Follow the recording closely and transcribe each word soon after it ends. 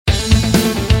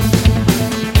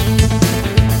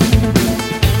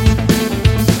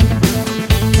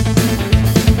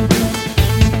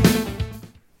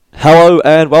Hello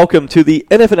and welcome to the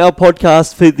NFNL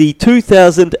podcast for the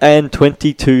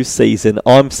 2022 season.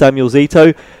 I'm Samuel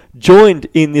Zito, joined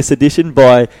in this edition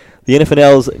by the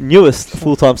NFNL's newest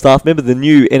full-time staff member, the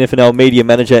new NFNL media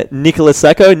manager, Nicholas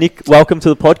Sacco. Nick, welcome to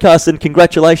the podcast and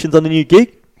congratulations on the new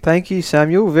gig. Thank you,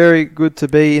 Samuel. Very good to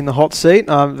be in the hot seat.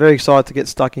 I'm very excited to get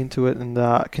stuck into it and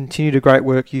continue the great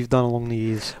work you've done along the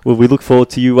years. Well, we look forward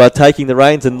to you taking the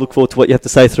reins and look forward to what you have to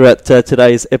say throughout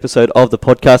today's episode of the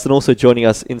podcast. And also joining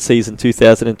us in season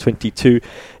 2022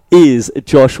 is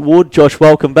Josh Ward. Josh,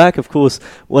 welcome back. Of course,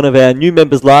 one of our new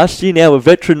members last year, now a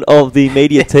veteran of the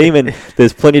media team, and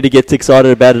there's plenty to get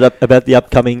excited about the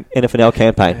upcoming NFNL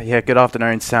campaign. Yeah, good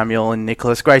afternoon, Samuel and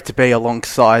Nicholas. Great to be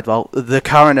alongside, the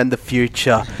current and the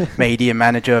future media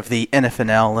manager of the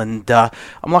NFNL, and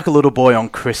I'm like a little boy on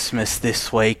Christmas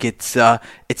this week. It's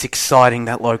exciting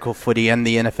that local footy and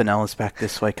the NFNL is back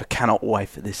this week. I cannot wait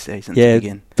for this season to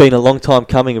begin. It's been a long time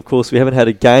coming. Of course, we haven't had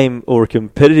a game or a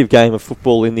competitive game of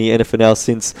football in the NFNL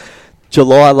since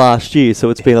July last year,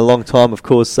 so it's been a long time. Of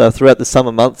course, throughout the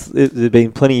summer months, there's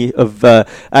been plenty of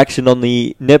action on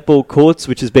the netball courts,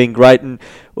 which has been great. And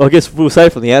well, I guess we'll say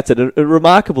from the outset, a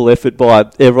remarkable effort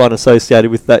by everyone associated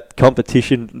with that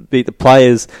competition, be it the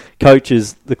players,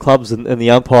 coaches, the clubs and the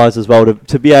umpires as well,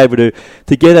 to be able to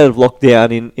get out of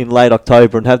lockdown in late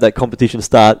October and have that competition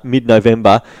start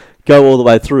mid-November. Go all the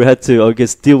way through. Had to, I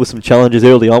guess, deal with some challenges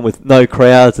early on with no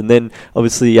crowds, and then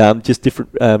obviously just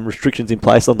different restrictions in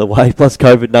place on the way, plus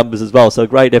COVID numbers as well. So a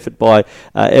great effort by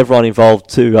everyone involved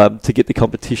to get the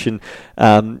competition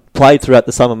played throughout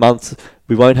the summer months.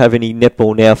 We won't have any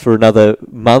netball now for another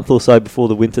month or so before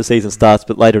the winter season starts,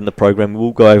 but later in the program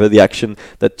we'll go over the action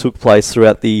that took place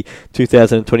throughout the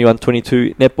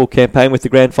 2021-22 netball campaign, with the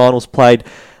grand finals played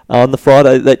on the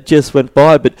Friday that just went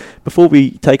by. But before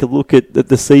we take a look at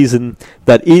the season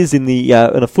that is in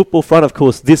a football front, of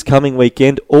course, this coming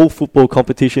weekend, all football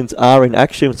competitions are in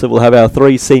action. So we'll have our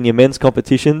 3 senior men's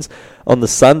competitions. On the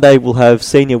Sunday, we'll have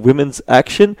senior women's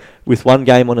action with one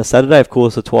game on a Saturday. Of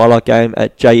course, a twilight game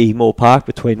at J.E. Moore Park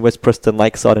between West Preston,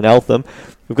 Lakeside and Eltham.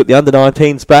 We've got the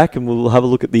under-19s back, and we'll have a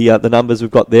look at the numbers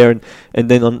we've got there. And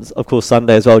then, on, of course,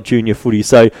 Sunday as well, junior footy.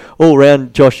 So all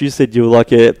around, Josh, you said you were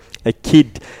like a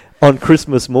kid on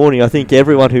Christmas morning. I think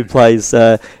everyone who plays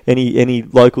any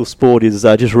local sport is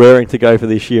just raring to go for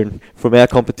this year. And from our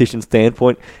competition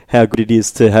standpoint, how good it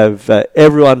is to have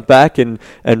everyone back and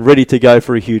ready to go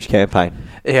for a huge campaign.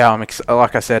 Yeah,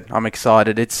 like I said, I'm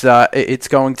excited. It's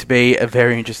going to be a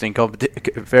very interesting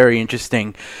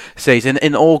season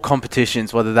in all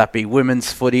competitions, whether that be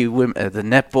women's footy, the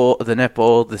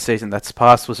netball. The season that's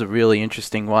passed was a really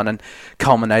interesting one and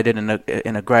culminated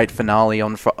in a great finale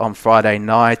on Friday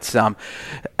night.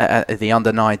 The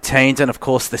under-19s and of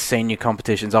course the senior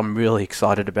competitions. I'm really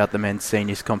excited about the men's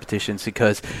seniors competitions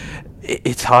because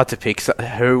it's hard to pick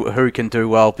who can do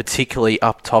well, particularly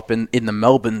up top in the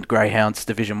Melbourne Greyhounds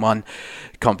Division 1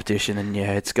 competition. And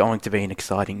yeah, it's going to be an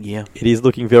exciting year. It is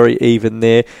looking very even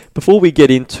there. Before we get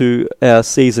into our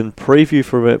season preview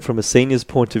from a seniors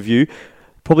point of view,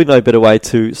 probably no better way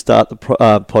to start the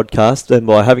podcast than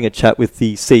by having a chat with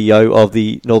the CEO of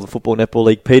the Northern Football Netball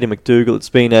League, Peter McDougall. It's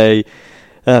been a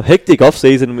hectic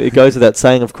off-season. It goes without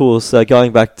saying, of course,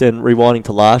 going back and rewinding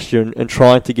to last year and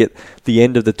trying to get the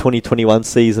end of the 2021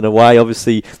 season away.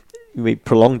 Obviously, we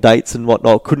prolonged dates and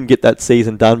whatnot, couldn't get that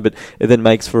season done, but it then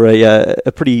makes for a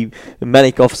pretty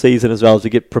manic off-season as well as we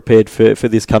get prepared for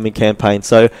this coming campaign.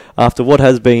 So after what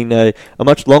has been a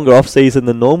much longer off-season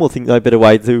than normal, I think no better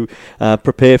way to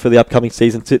prepare for the upcoming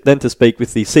season than to speak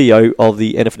with the CEO of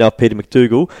the NFNL, Peter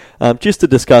McDougall, just to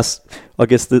discuss, I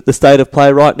guess, the state of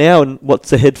play right now and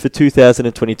what's ahead for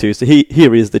 2022. So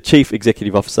here is the Chief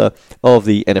Executive Officer of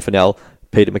the NFNL,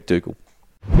 Peter McDougall.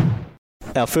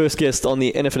 Our first guest on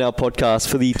the NFNL podcast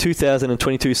for the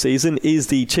 2022 season is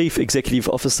the Chief Executive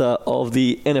Officer of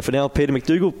the NFNL, Peter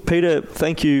McDougall. Peter,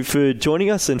 thank you for joining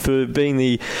us and for being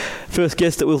the first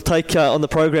guest that we'll take on the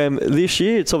program this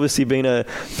year. It's obviously been a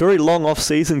very long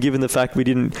off-season given the fact we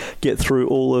didn't get through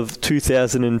all of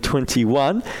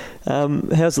 2021.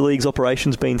 How's the league's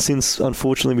operations been since,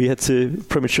 unfortunately, we had to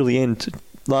prematurely end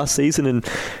last season, and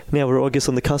now we're, I guess,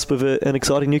 on the cusp of an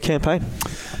exciting new campaign?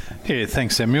 Yeah,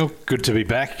 thanks, Samuel. Good to be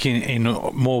back in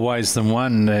more ways than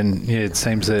one. And yeah, it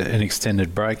seems an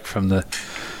extended break from the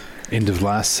end of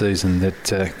last season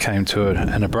that came to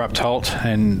an abrupt halt,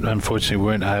 and unfortunately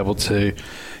weren't able to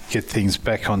get things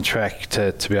back on track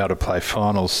to be able to play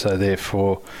finals. So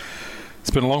therefore,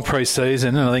 it's been a long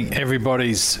pre-season, and I think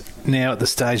everybody's now at the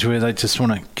stage where they just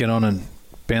want to get on and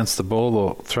bounce the ball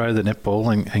or throw the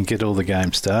netball and get all the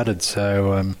games started.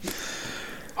 So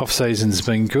Off-season's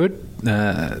been good.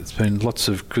 There's been lots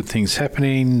of good things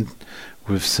happening.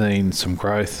 We've seen some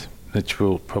growth, which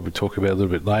we'll probably talk about a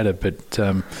little bit later, but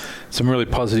some really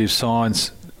positive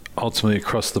signs ultimately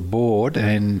across the board,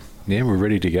 and yeah, we're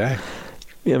ready to go.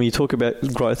 Yeah, I mean, you talk about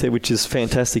growth there, which is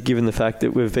fantastic given the fact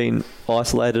that we've been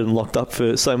isolated and locked up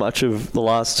for so much of the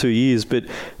last 2 years. But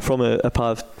from a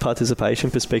participation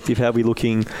perspective, how are we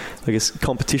looking, I guess,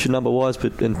 competition number-wise,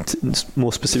 but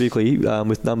more specifically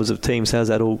with numbers of teams? How's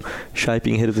that all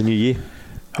shaping ahead of the new year?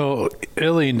 Well,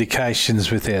 early indications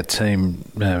with our team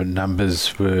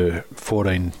numbers were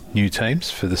 14 new teams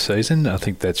for the season. I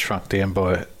think that's shrunk down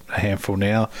by a handful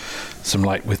now. Some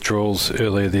late withdrawals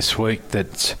earlier this week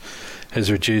that has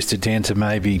reduced it down to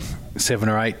maybe 7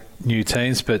 or 8 new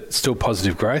teams, but still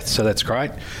positive growth, so that's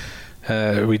great.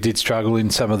 We did struggle in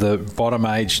some of the bottom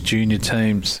age junior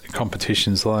teams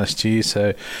competitions last year,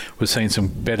 so we've seen some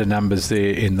better numbers there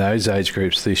in those age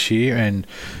groups this year. And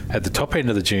at the top end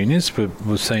of the juniors,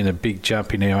 we've seen a big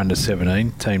jump in our under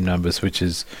 17 team numbers, which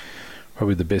is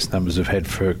probably the best numbers we've had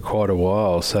for quite a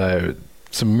while. So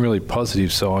some really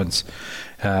positive signs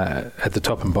at the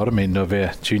top and bottom end of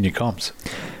our junior comps.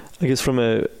 I guess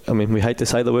we hate to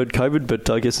say the word COVID, but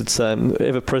I guess it's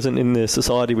ever present in the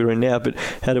society we're in now. But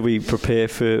how do we prepare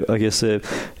for, I guess,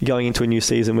 going into a new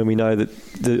season when we know that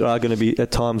there are going to be, at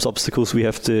times, obstacles we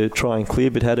have to try and clear?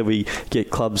 But how do we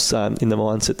get clubs in the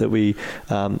mindset that we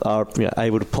are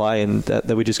able to play, and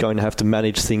that we're just going to have to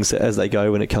manage things as they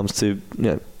go when it comes to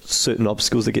certain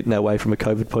obstacles that get in our way from a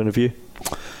COVID point of view?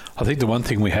 I think the one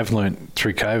thing we have learnt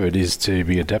through COVID is to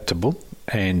be adaptable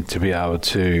and to be able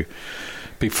to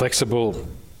be flexible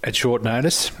at short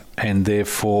notice, and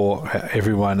therefore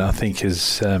everyone, I think,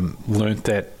 has learnt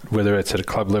that, whether it's at a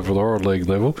club level or a league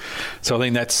level. So I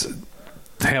think that's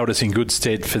held us in good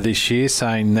stead for this year,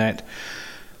 saying that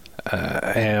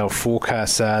our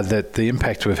forecasts are that the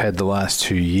impact we've had the last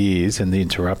 2 years and the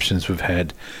interruptions we've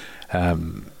had, I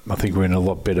think we're in a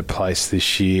lot better place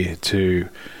this year to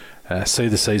see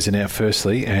the season out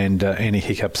firstly, and any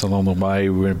hiccups along the way,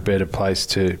 we're in a better place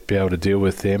to be able to deal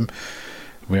with them.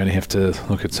 We only have to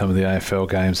look at some of the AFL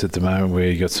games at the moment where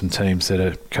you've got some teams that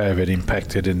are COVID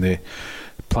impacted and their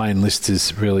playing list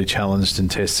is really challenged and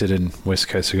tested, and West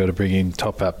Coast have got to bring in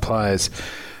top-up players.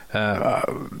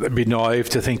 It'd be naive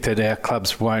to think that our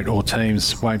clubs won't, or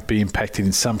teams won't, be impacted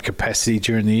in some capacity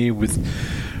during the year with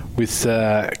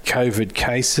COVID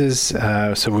cases.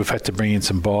 So we've had to bring in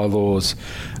some bylaws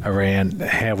around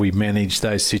how we manage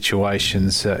those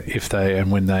situations if they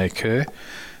and when they occur.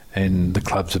 And the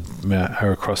clubs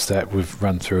are across that. We've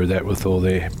run through that with all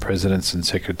their presidents and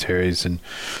secretaries and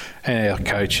our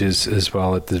coaches as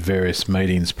well at the various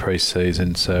meetings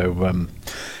pre-season. So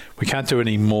we can't do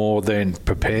any more than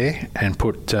prepare and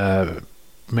put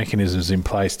mechanisms in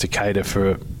place to cater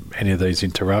for any of these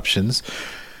interruptions.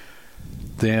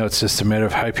 Now it's just a matter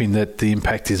of hoping that the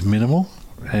impact is minimal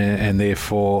and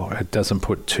therefore it doesn't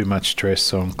put too much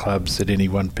stress on clubs at any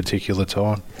one particular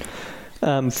time.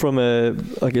 From a,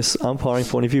 I guess, umpiring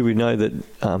point of view, we know that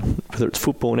whether it's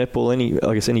football, netball,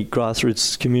 any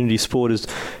grassroots community sport is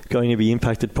going to be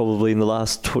impacted probably in the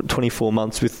last 24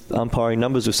 months with umpiring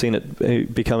numbers. We've seen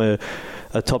it become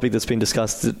a topic that's been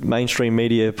discussed at mainstream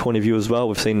media point of view as well.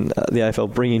 We've seen the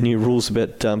AFL bring in new rules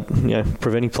about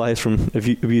preventing players from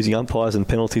abusing umpires and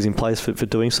penalties in place for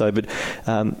doing so. But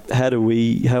how are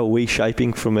we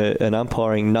shaping from an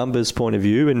umpiring numbers point of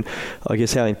view? And I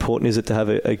guess how important is it to have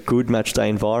a good match day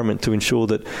environment to ensure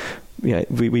that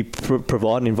we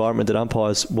provide an environment that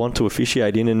umpires want to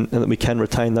officiate in, and that we can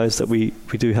retain those that we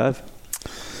do have?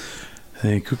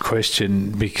 Yeah, good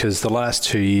question, because the last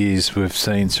 2 years we've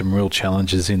seen some real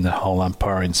challenges in the whole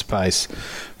umpiring space.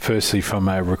 Firstly, from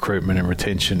a recruitment and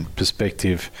retention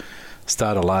perspective,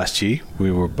 start of last year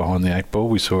we were behind the 8 ball.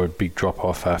 We saw a big drop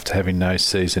off after having no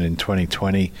season in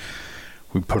 2020.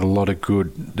 We put a lot of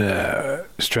good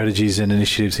strategies and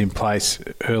initiatives in place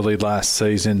early last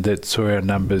season that saw our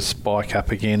numbers spike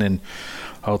up again, and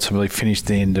ultimately finished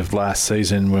the end of last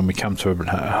season when we come to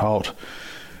a halt.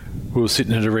 We were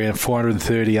sitting at around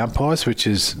 430 umpires, which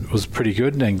was pretty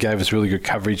good and gave us really good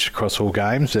coverage across all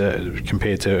games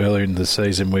compared to earlier in the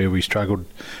season where we struggled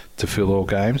to fill all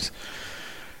games.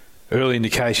 Early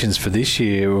indications for this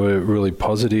year were really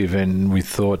positive, and we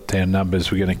thought our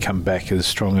numbers were going to come back as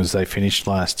strong as they finished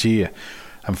last year.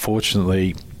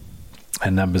 Unfortunately,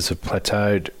 our numbers have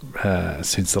plateaued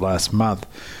since the last month.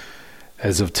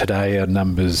 As of today, our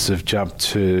numbers have jumped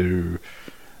to,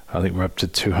 I think we're up to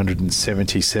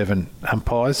 277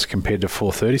 umpires compared to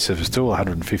 430, so we're still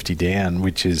 150 down,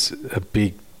 which is a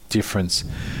big difference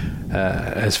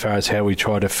as far as how we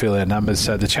try to fill our numbers.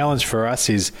 So the challenge for us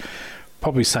is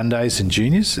Probably Sundays and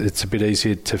juniors. It's a bit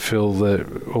easier to fill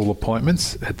all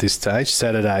appointments at this stage.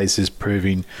 Saturdays is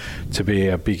proving to be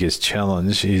our biggest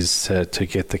challenge, is to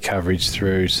get the coverage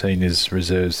through seniors,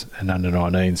 reserves and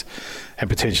under-19s, and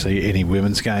potentially any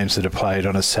women's games that are played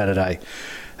on a Saturday.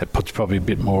 That puts probably a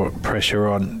bit more pressure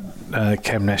on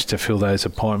Cam Nash to fill those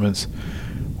appointments.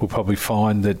 We'll probably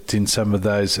find that in some of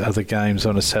those other games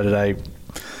on a Saturday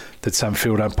that some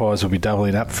field umpires will be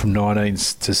doubling up from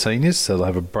 19s to seniors, so they'll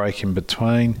have a break in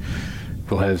between.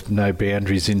 We'll have no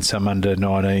boundaries in some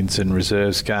under-19s and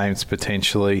reserves games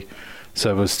potentially,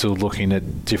 so we're still looking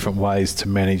at different ways to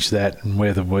manage that, and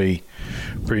whether we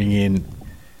bring in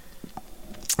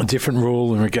a different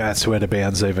rule in regards to out of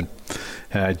bounds even,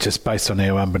 just based on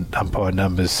our umpire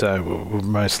numbers. So we're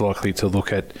most likely to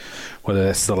look at whether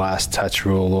that's the last touch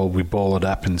rule or we ball it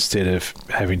up instead of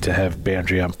having to have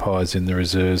boundary umpires in the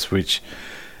reserves, which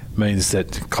means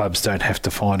that clubs don't have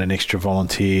to find an extra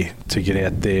volunteer to get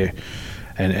out there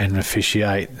and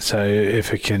officiate. So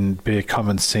if it can be a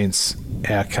common sense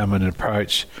outcome and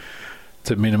approach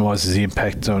that minimises the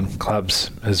impact on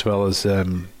clubs as well as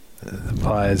the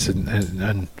players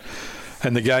and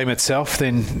the game itself,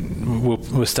 then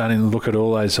we're starting to look at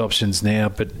all those options now.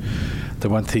 But the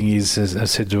one thing is, as I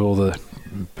said to all the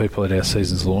people at our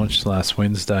season's launch last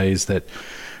Wednesday, is that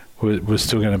we're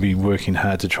still going to be working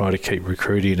hard to try to keep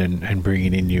recruiting and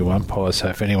bringing in new umpires. So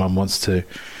if anyone wants to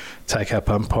take up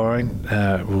umpiring,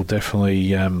 we'll definitely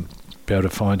be able to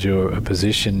find you a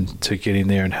position to get in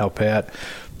there and help out.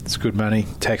 It's good money,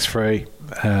 tax-free,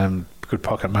 good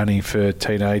pocket money for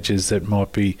teenagers that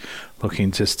might be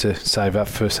looking just to save up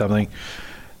for something.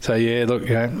 So yeah, look,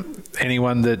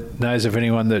 anyone that knows of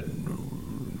anyone that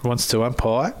wants to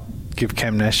umpire, give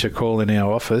Cam Nash a call in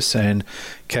our office and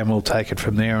Cam will take it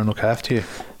from there and look after you.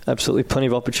 Absolutely, plenty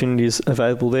of opportunities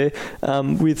available there.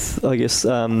 With, I guess,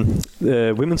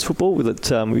 women's football,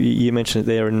 you mentioned it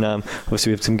there, and obviously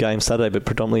we have some games Saturday, but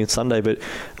predominantly on Sunday. But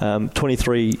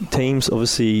 23 teams,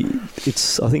 obviously,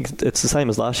 I think it's the same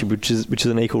as last year, which is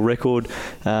an equal record.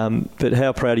 But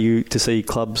how proud are you to see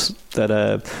clubs that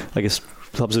are, I guess,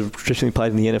 clubs have traditionally played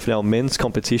in the NFL men's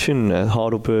competition,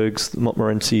 Heidelbergs,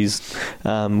 Montmorency's,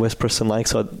 West Preston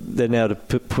Lakeside, they're now at a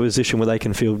position where they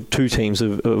can field two teams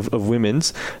of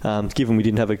women's. Given we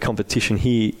didn't have a competition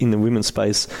here in the women's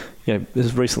space,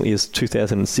 as recently as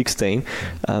 2016,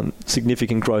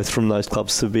 significant growth from those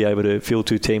clubs to be able to field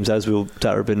two teams, as will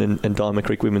Darebin and Diamond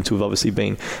Creek Women's, who have obviously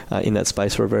been in that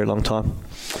space for a very long time.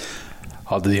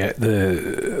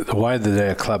 The way that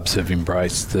our clubs have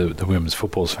embraced the women's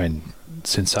football has been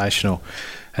sensational,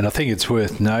 and I think it's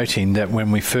worth noting that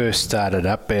when we first started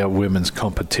up our women's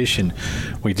competition,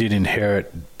 we did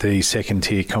inherit the second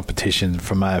tier competition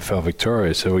from AFL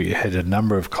Victoria, so we had a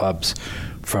number of clubs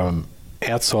from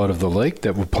outside of the league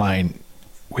that were playing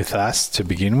with us to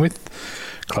begin with,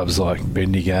 clubs like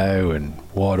Bendigo and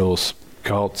Whitehorse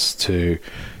Colts to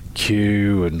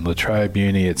Kew and Latrobe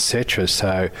Uni, etc.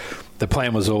 So the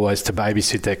plan was always to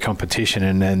babysit that competition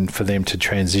and then for them to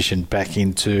transition back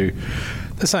into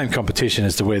the same competition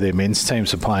as to where their men's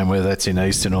teams are playing, whether that's in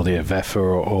Eastern or the Avafa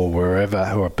or wherever,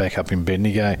 or back up in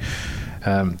Bendigo.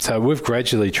 So we've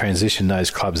gradually transitioned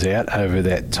those clubs out over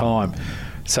that time.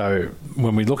 So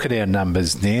when we look at our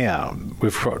numbers now,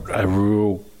 we've got a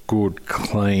real good,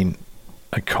 clean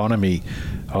economy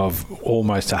of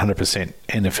almost 100%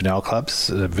 NFNL clubs.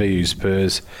 The VU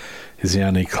Spurs is the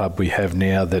only club we have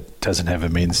now that doesn't have a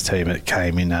men's team. It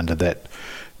came in under that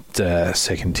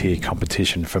second tier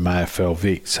competition from AFL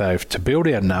Vic. So to build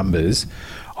our numbers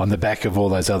on the back of all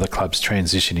those other clubs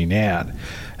transitioning out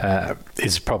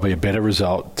is probably a better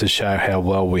result to show how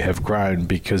well we have grown,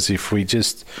 because if we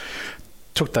just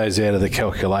took those out of the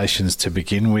calculations to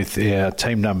begin with, our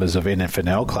team numbers of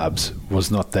NFNL clubs was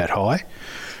not that high.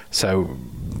 So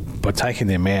by taking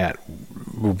them out,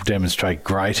 will demonstrate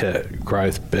greater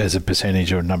growth as a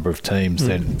percentage or number of teams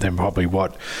than probably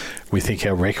what we think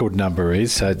our record number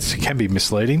is. So it can be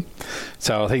misleading.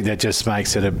 So I think that just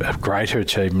makes it a greater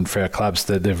achievement for our clubs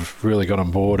that they've really got on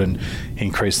board and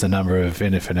increased the number of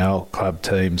NFNL club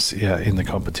teams in the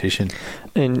competition.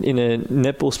 And in a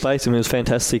netball space, it was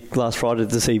fantastic last Friday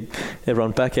to see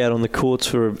everyone back out on the courts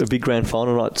for a big grand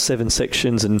final night, 7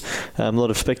 sections and a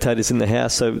lot of spectators in the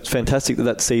house. So it's fantastic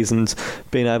that season's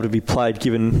been able to be played,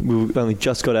 given we only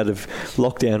just got out of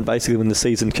lockdown basically when the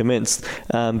season commenced.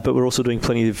 But we're also doing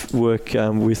plenty of work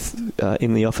with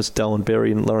in the office, Darwin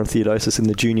Berry and Lauren Theodosis in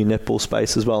the junior netball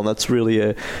space as well. And that's really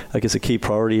a key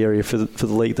priority area for the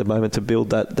league at the moment, to build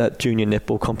that junior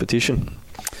netball competition.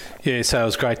 Yeah, so it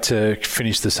was great to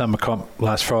finish the summer comp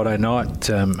last Friday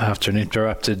night after an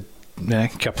interrupted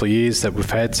couple of years that we've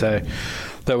had. So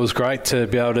that was great to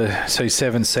be able to see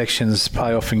 7 sections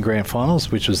play off in grand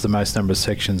finals, which was the most number of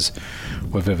sections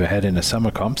we've ever had in a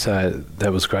summer comp. So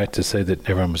that was great to see that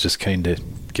everyone was just keen to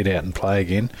get out and play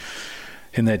again.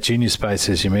 In that junior space,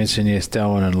 as you mentioned, yes,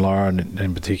 Darwin and Lauren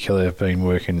in particular have been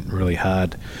working really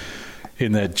hard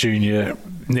in that junior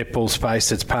netball space.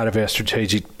 That's part of our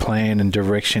strategic plan and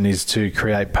direction, is to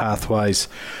create pathways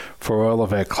for all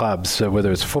of our clubs, so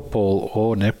whether it's football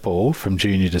or netball from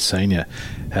junior to senior,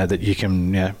 that you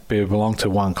can belong to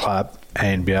one club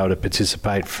and be able to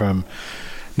participate from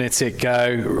Net Set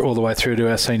Go all the way through to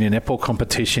our senior netball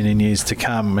competition in years to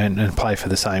come, and play for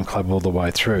the same club all the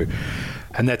way through.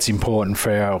 And that's important for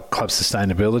our club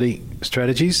sustainability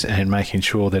strategies and making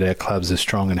sure that our clubs are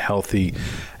strong and healthy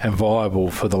and viable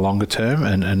for the longer term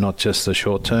and not just the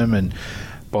short term. And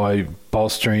by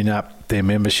bolstering up their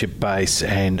membership base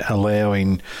and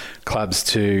allowing clubs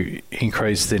to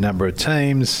increase their number of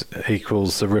teams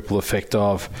equals the ripple effect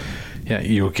of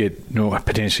you'll get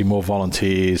potentially more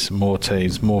volunteers, more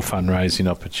teams, more fundraising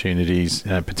opportunities,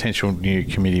 potential new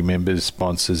committee members,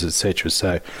 sponsors, etc.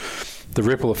 So the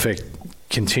ripple effect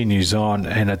continues on,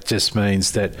 and it just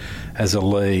means that as a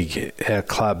league our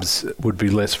clubs would be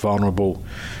less vulnerable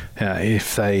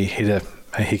if they hit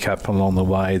a hiccup along the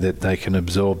way, that they can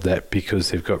absorb that because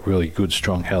they've got really good,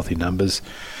 strong, healthy numbers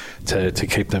to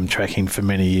keep them tracking for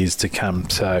many years to come.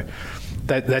 So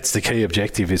that's the key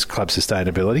objective, is club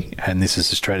sustainability, and this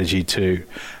is a strategy to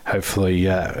hopefully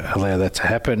allow that to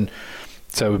happen.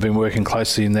 So we've been working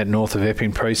closely in that north of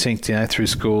Epping precinct, through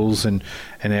schools and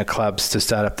our clubs to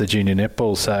start up the junior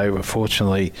netball. So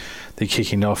fortunately, they're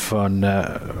kicking off on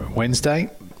Wednesday,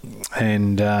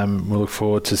 and we'll look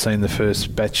forward to seeing the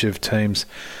first batch of teams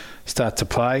start to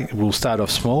play. We'll start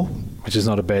off small, which is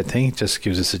not a bad thing. It just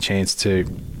gives us a chance to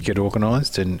get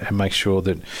organised and make sure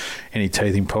that any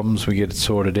teething problems, we get it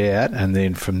sorted out, and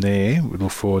then from there we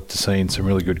look forward to seeing some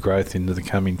really good growth into the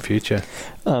coming future.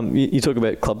 You talk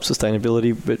about club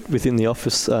sustainability, but within the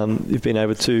office you've been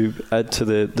able to add to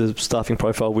the staffing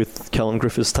profile with Callum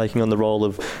Griffiths taking on the role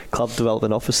of club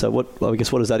development officer. What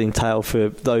does that entail for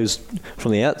those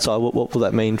from the outside? What will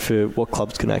that mean for what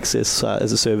clubs can access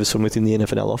as a service from within the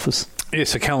NFNL office? Yeah,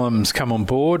 so Callum's come on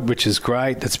board, which is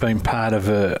great. That's been part of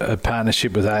a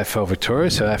partnership with AFL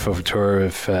Victoria. So AFL Victoria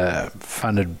have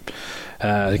funded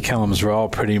Callum's role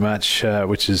pretty much,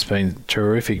 which has been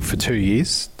terrific for 2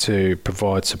 years, to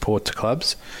provide support to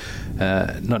clubs.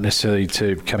 Not necessarily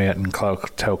to come out and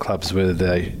tell clubs whether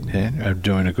they are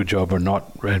doing a good job or not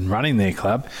in running their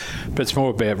club, but it's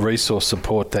more about resource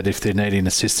support, that if they're needing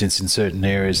assistance in certain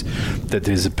areas, that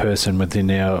there's a person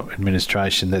within our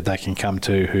administration that they can come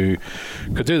to who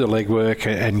could do the legwork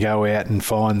and go out and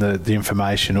find the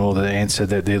information or the answer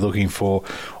that they're looking for,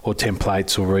 or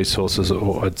templates or resources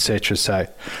or etc. So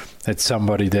it's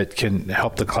somebody that can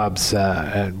help the clubs,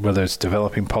 whether it's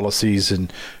developing policies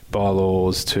and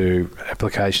bylaws to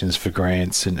applications for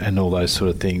grants and all those sort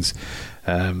of things.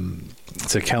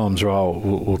 So Callum's role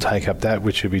will take up that,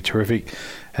 which would be terrific.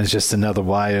 And it's just another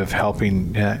way of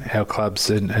helping our clubs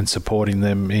and supporting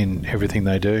them in everything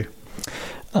they do.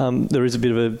 There is a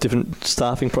bit of a different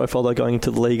staffing profile though going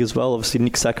into the league as well. Obviously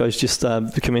Nick Sacco's just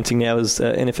commencing now as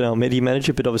NFNL media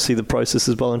manager, but obviously the process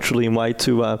is well and truly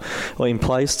in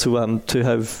place to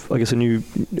have, I guess, a new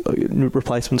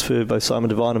replacements for both Simon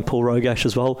Devine and Paul Rogash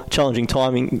as well. Challenging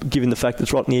timing given the fact that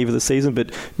it's right in the eve of the season,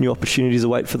 but new opportunities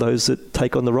await for those that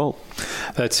take on the role.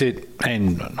 That's it,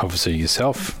 and obviously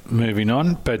yourself moving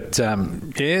on. But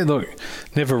look,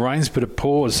 never rains but it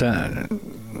pours.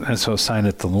 As I was saying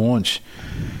at the launch,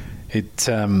 it's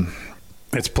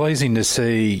pleasing to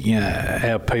see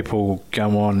how people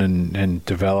go on and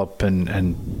develop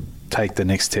and take the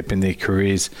next step in their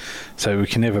careers. So we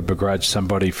can never begrudge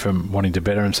somebody from wanting to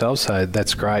better themselves. So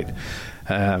that's great.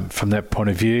 From that point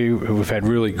of view, we've had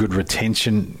really good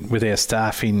retention with our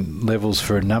staffing levels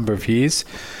for a number of years.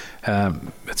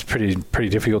 It's pretty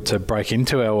difficult to break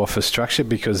into our office structure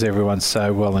because everyone's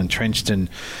so well entrenched and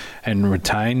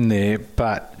retained there.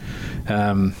 But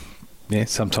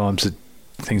sometimes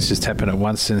things just happen at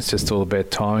once, and it's just all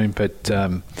about timing. But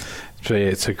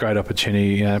it's a great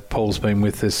opportunity. Paul's been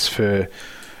with us for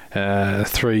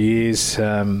 3 years,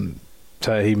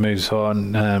 so he moves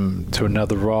on to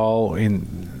another role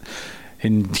in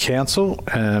council.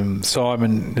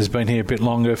 Simon has been here a bit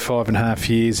longer, 5.5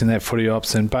 years in that footy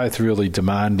ops, and both really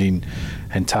demanding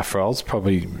and tough roles.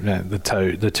 Probably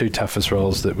the two toughest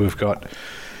roles that we've got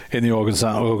in the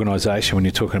organisation when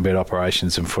you're talking about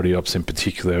operations and footy ops in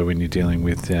particular, when you're dealing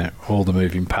with all the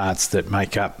moving parts that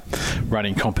make up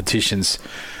running competitions.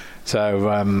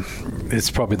 So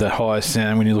it's probably the highest,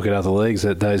 when you look at other leagues,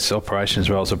 that those operations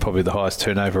roles are probably the highest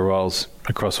turnover roles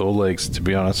across all leagues, to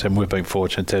be honest, and we've been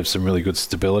fortunate to have some really good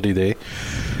stability there.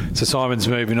 So Simon's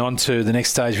moving on to the next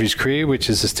stage of his career, which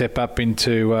is a step up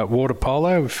into water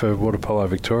polo for Water Polo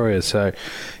Victoria. So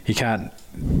you can't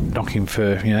knock him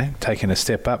for, taking a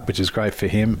step up, which is great for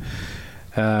him.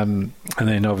 And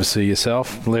then obviously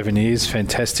yourself, 11 years,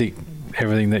 fantastic.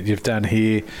 Everything that you've done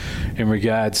here in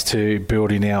regards to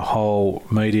building our whole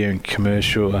media and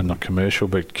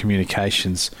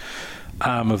communications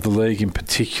arm of the league, in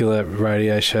particular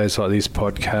radio shows like this,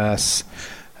 podcasts.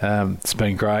 It's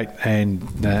been great and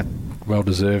well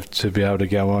deserved to be able to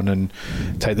go on and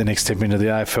take the next step into the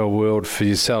AFL world for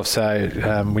yourself. So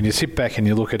when you sit back and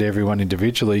you look at everyone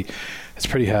individually, it's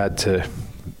pretty hard to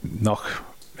knock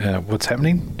what's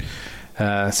happening.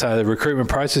 So the recruitment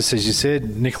process, as you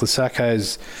said, Nicholas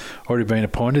Sacco's already been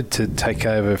appointed to take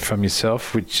over from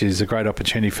yourself, which is a great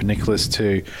opportunity for Nicholas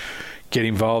to get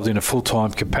involved in a full-time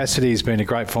capacity. He's been a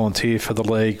great volunteer for the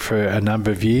league for a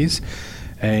number of years.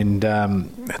 And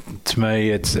to me,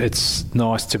 it's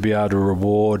nice to be able to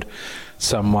reward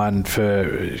someone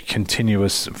for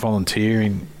continuous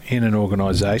volunteering in an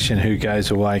organisation who goes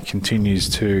away and continues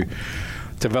to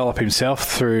develop himself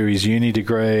through his uni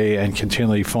degree and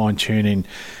continually fine-tuning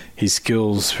his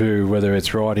skills through whether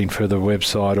it's writing for the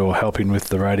website or helping with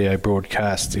the radio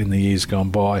broadcast in the years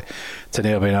gone by, to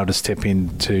now being able to step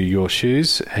into your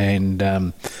shoes. And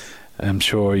I'm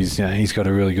sure he's got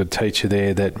a really good teacher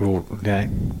there that will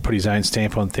put his own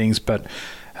stamp on things. But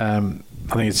I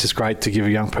think it's just great to give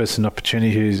a young person an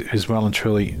opportunity who's well and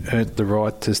truly earned the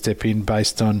right to step in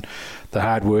based on the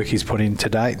hard work he's put in to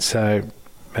date. So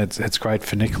it's great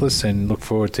for Nicholas, and look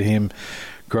forward to him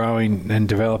growing and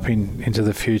developing into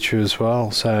the future as well.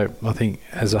 So I think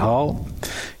as a whole,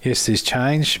 yes, there's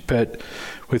change, but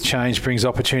with change brings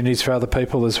opportunities for other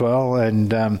people as well.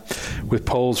 And with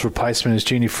Paul's replacement as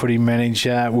junior footy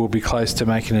manager, we'll be close to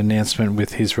making an announcement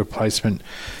with his replacement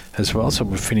as well. So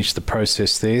we'll finish the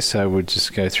process there. So we'll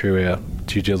just go through our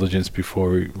due diligence before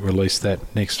we release that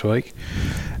next week.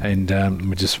 And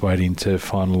we're just waiting to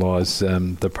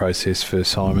finalise the process for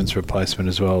Simon's replacement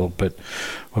as well. But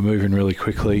we're moving really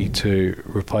quickly to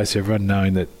replace everyone,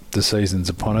 knowing that the season's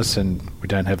upon us and we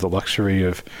don't have the luxury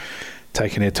of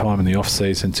taking our time in the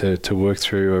off-season to work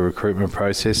through a recruitment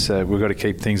process. So we've got to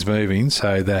keep things moving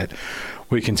so that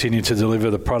we continue to deliver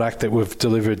the product that we've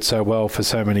delivered so well for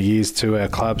so many years to our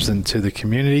clubs and to the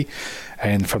community.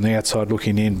 And from the outside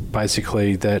looking in,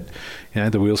 basically that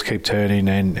the wheels keep turning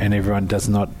and everyone does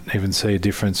not even see a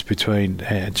difference between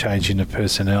changing the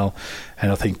personnel.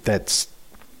 And I think that's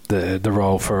the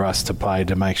role for us to play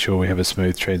to make sure we have a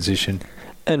smooth transition.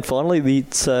 And finally,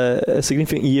 it's a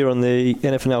significant year on the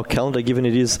NFNL calendar, given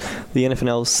it is the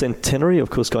NFNL centenary,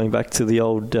 of course, going back to the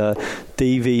old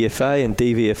DVFA and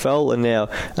DVFL, and now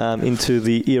into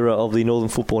the era of the Northern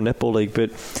Football Netball League. But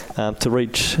to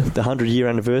reach the 100-year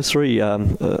anniversary,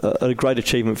 a great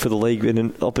achievement for the league and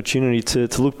an opportunity to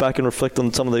look back and reflect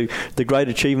on some of the great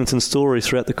achievements and stories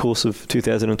throughout the course of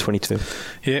 2022.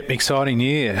 Yeah, exciting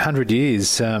year, 100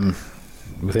 years.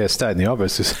 Without stating the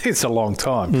obvious, it's a long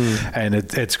time. And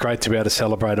it's great to be able to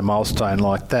celebrate a milestone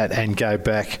like that and go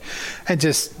back and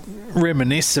just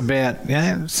reminisce about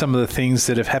some of the things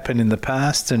that have happened in the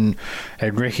past and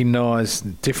recognise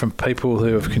different people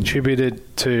who have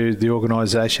contributed to the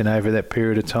organisation over that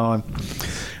period of time.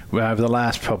 Over the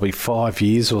last probably 5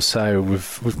 years or so,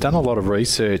 we've done a lot of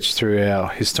research through our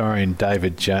historian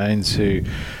David Jones, who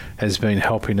has been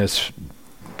helping us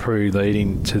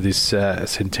leading to this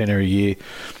centenary year.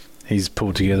 He's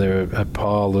pulled together a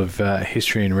pile of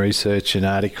history and research and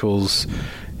articles.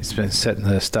 He's been sat in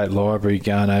the State Library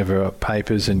going over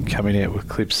papers and coming out with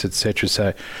clips, etc.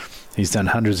 So he's done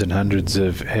hundreds and hundreds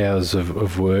of hours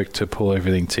of work to pull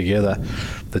everything together.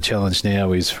 The challenge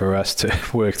now is for us to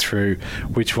work through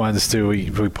which ones do we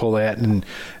pull out and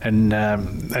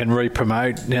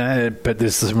re-promote. But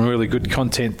there's some really good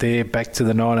content there, back to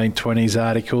the 1920s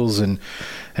articles and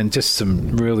just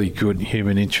some really good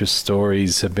human interest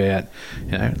stories about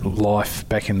life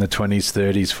back in the 20s,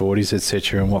 30s, 40s,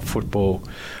 etc., and what football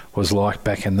was like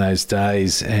back in those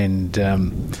days. And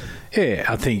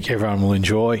I think everyone will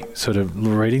enjoy sort of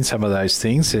reading some of those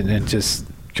things and just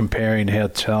comparing how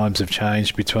times have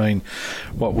changed between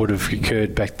what would have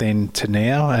occurred back then to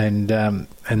now. And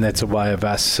that's a way of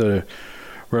us sort of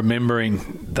remembering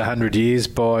the 100 years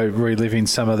by reliving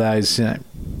some of those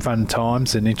fun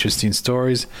times and interesting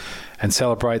stories and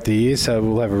celebrate the year. So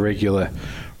we'll have a regular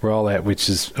rollout, which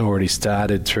has already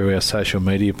started through our social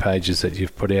media pages, that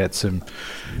you've put out some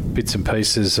bits and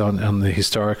pieces on the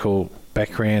historical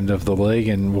background of the league,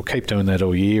 and we'll keep doing that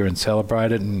all year and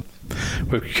celebrate it. And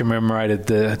we've commemorated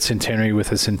the centenary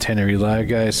with a centenary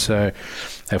logo, so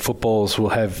our footballs will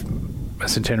have a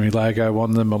centenary logo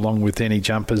on them, along with any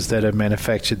jumpers that are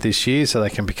manufactured this year, so they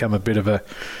can become a bit of a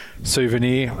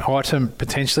souvenir item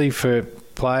potentially for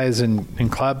players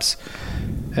and clubs.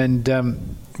 And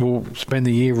we'll spend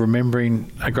the year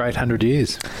remembering a great 100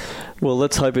 years. Well,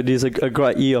 let's hope it is a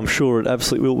great year. I'm sure it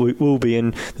absolutely will be,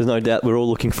 and there's no doubt we're all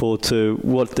looking forward to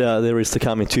what there is to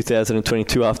come in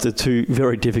 2022 after 2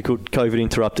 very difficult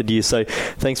COVID-interrupted years. So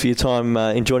thanks for your time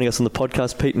in joining us on the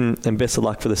podcast, Pete, and best of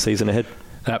luck for the season ahead.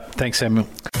 Thanks, Samuel.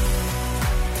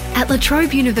 At La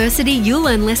Trobe University, you'll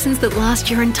learn lessons that last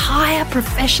your entire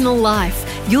professional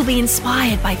life. You'll be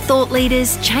inspired by thought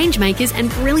leaders, change makers,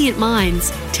 and brilliant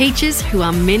minds. Teachers who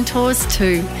are mentors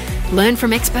too. Learn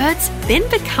from experts, then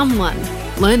become one.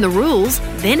 Learn the rules,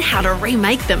 then how to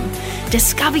remake them.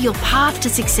 Discover your path to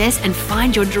success and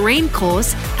find your dream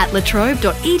course at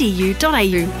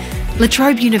latrobe.edu.au. La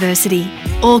Trobe University,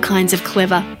 all kinds of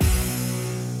clever.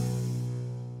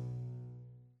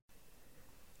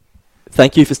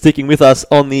 Thank you for sticking with us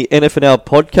on the NFNL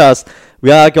podcast.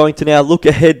 We are going to now look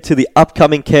ahead to the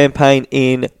upcoming campaign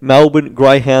in Melbourne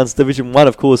Greyhounds Division 1,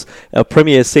 of course, our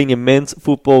premier senior men's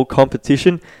football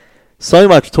competition. So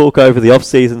much talk over the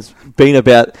off-season's been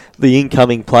about the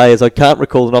incoming players. I can't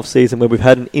recall an off-season where we've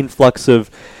had an influx of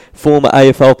former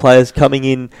AFL players coming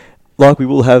in like we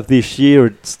will have this year.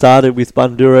 It started with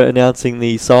Bandura announcing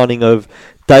the signing of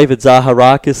David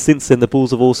Zaharakis. Since then, the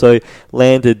Bulls have also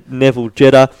landed Neville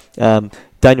Jetta,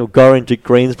 Daniel Gorringe at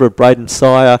Greensborough, Braden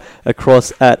Sire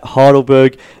across at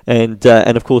Heidelberg, and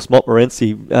of course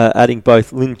Montmorency adding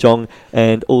both Ling Jong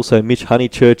and also Mitch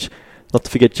Honeychurch. Not to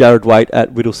forget Jared Waite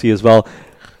at Whittlesea as well.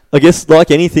 I guess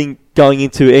like anything going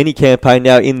into any campaign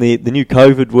now in the new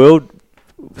COVID world,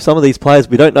 some of these players,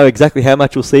 we don't know exactly how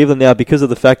much we'll see of them now because of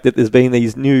the fact that there's been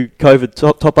these new COVID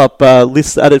top-up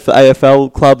lists added for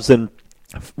AFL clubs, and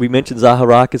we mentioned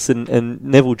Zaharakis and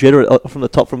Neville Jetta from the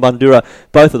top from Bandura.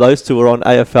 Both of those two are on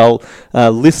AFL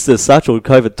lists as such, or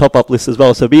COVID top-up lists as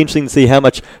well. So it'll be interesting to see how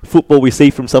much football we see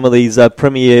from some of these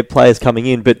premier players coming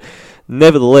in. But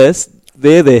nevertheless,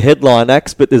 they're their headline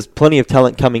acts, but there's plenty of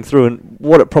talent coming through. And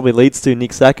what it probably leads to,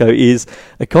 Nick Sacco, is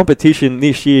a competition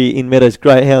this year in Meadows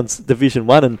Greyhounds Division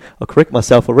 1. And I'll correct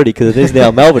myself already because it is now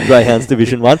Melbourne Greyhounds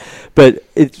Division 1. But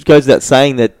it goes without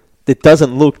saying that it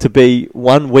doesn't look to be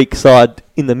one weak side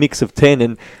in the mix of 10,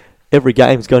 and every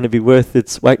game's going to be worth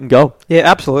its weight in gold. Yeah,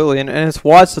 absolutely. And it's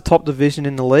why it's the top division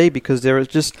in the league, because there is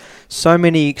just so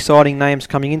many exciting names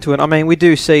coming into it. I mean, we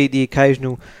do see the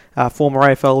occasional former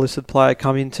AFL listed player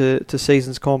come into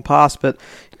seasons gone past, but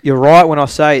you're right when I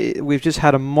say we've just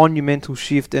had a monumental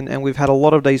shift, and we've had a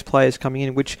lot of these players coming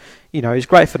in, which, you know, is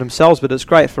great for themselves, but it's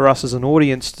great for us as an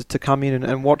audience to come in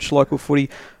and watch local footy.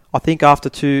 I think after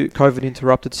 2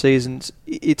 COVID-interrupted seasons,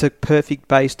 it's a perfect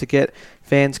base to get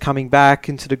fans coming back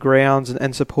into the grounds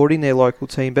and supporting their local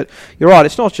team. But you're right,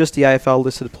 it's not just the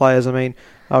AFL-listed players. I mean,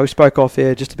 we spoke off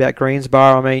air just about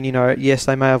Greensborough. I mean, you know, yes,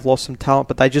 they may have lost some talent,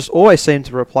 but they just always seem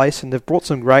to replace, and they've brought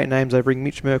some great names. They bring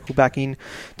Mitch Merkel back in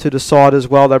to the side as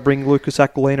well. They bring Lucas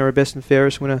Aquilina, a Best and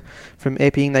Fairest winner from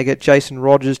Epping. They get Jason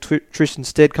Rogers. Tristan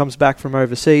Stead comes back from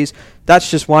overseas. That's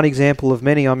just one example of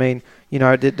many. I mean, you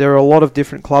know, there are a lot of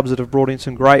different clubs that have brought in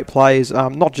some great players,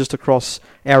 not just across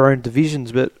our own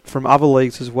divisions, but from other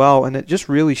leagues as well, and it just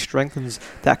really strengthens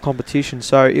that competition.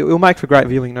 So it will make for great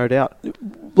viewing, no doubt.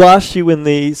 Last year, when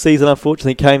the season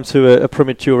unfortunately came to a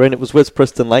premature end, it was West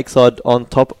Preston Lakeside on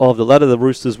top of the ladder. The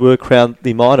Roosters were crowned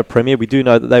the minor premier. We do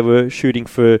know that they were shooting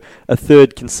for a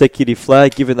 3rd consecutive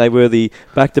flag, given they were the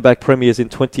back-to-back premiers in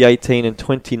 2018 and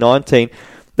 2019.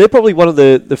 They're probably one of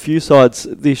the few sides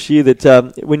this year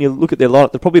that, when you look at their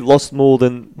lineup, they've probably lost more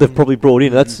than they've probably brought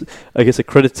in. That's, I guess, a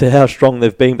credit to how strong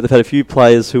they've been. But they've had a few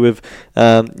players who have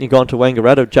gone to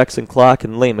Wangaratta. Jackson Clark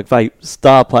and Liam McVeigh,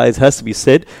 star players, has to be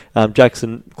said.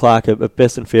 Jackson Clark, a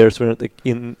Best and Fairest winner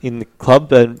in the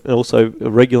club, and also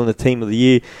a regular in the Team of the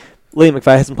Year. Liam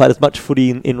McVeigh hasn't played as much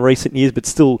footy in recent years, but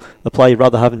still a player you'd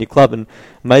rather have in your club. And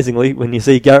amazingly, when you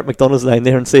see Garrett McDonald's name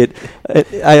there and see it at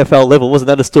AFL level, wasn't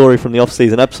that a story from the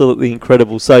off-season? Absolutely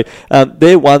incredible. So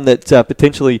they're one that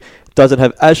potentially doesn't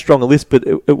have as strong a list, but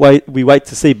we wait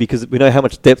to see, because we know how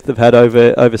much depth they've had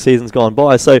over seasons gone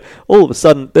by. So all of a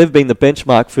sudden, they've been the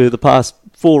benchmark for the past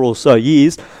 4 or so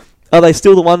years. Are they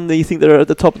still the one that you think that are at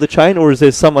the top of the chain, or is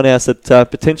there someone else that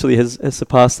potentially has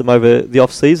surpassed them over the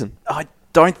off-season? I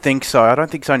don't think so. I don't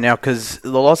think so now, because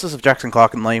the losses of Jackson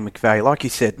Clark and Liam McVeigh, like you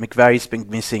said, McVeigh's been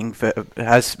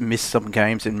has missed some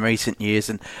games in recent years,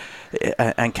 and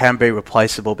and can be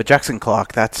replaceable. But Jackson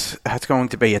Clark, that's going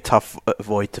to be a tough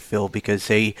void to fill, because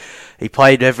he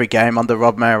played every game under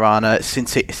Rob Majorana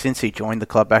since he joined the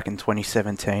club back in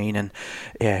 2017, and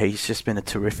yeah, he's just been a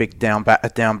terrific down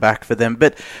back for them.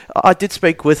 But I did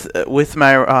speak with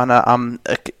Majorana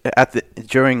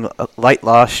during late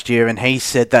last year, and he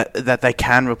said that they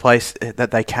can replace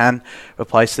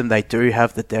them. They do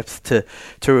have the depth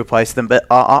to replace them, but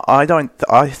I don't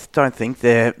think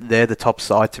they're the top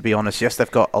side, to be honest. Yes, they've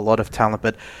got a lot of talent,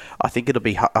 but I think it'll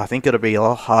be a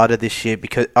lot harder this year,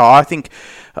 because I think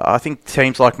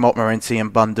teams like Montmorency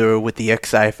and Bundoora, with the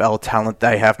ex-AFL talent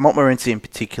they have, Montmorency in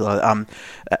particular,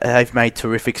 they've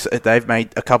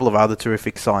made a couple of other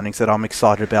terrific signings that I'm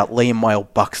excited about. Liam Whale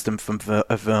Buxton from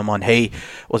Vermont, he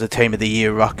was a Team of the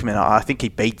Year ruckman. I think he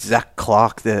beat Zach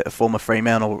Clark, the former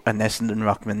Fremantle and Essendon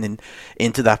ruckman,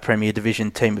 into that Premier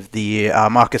Division Team of the Year.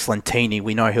 Marcus Lentini,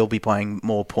 we know he'll be playing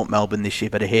more Port Melbourne this year,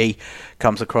 but he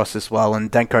comes across as well. And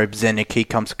Danko Bzenik, he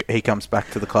comes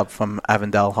back to the club from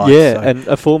Avondale Heights. Yeah, so. And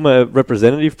a former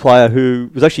representative player who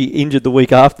was actually injured the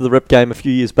week after the rep game a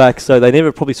few years back, so they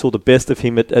never probably saw the best of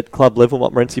him at club level,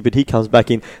 Montmorency, but he comes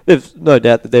back in. There's no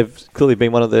doubt that they've clearly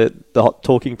been one of the hot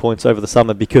talking points over the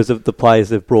summer because of the players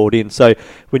they've brought in. So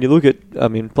when you look at,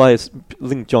 players,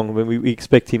 Ling Jong, when we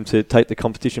expect him to take the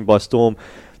competition by storm.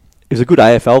 He was a good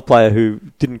AFL player who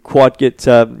didn't quite get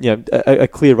a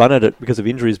clear run at it because of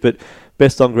injuries, but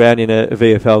best on ground in a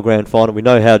VFL grand final. We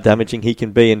know how damaging he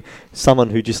can be, and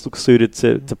someone who just looks suited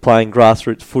to playing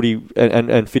grassroots footy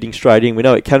and fitting straight in. We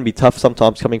know it can be tough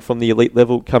sometimes coming from the elite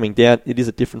level, coming down. It is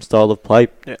a different style of play.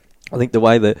 Yeah. I think the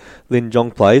way that Lin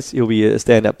Jong plays, he'll be a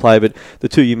standout player. But the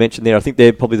two you mentioned there, I think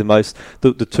they're probably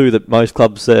the two that most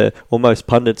clubs or most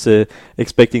pundits are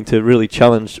expecting to really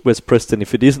challenge West Preston.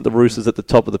 If it isn't the Roosters at the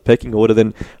top of the pecking order,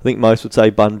 then I think most would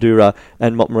say Bundoora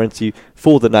and Montmorency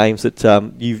for the names that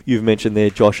you've mentioned there,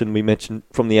 Josh, and we mentioned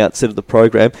from the outset of the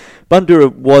program.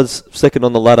 Bundoora was second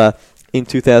on the ladder in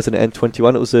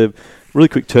 2021. It was a really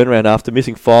quick turnaround after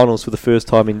missing finals for the first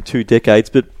time in 2 decades,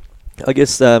 but I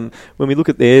guess when we look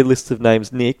at their list of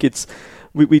names, Nick,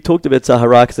 we talked about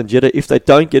Zaharakis and Jeddah. If they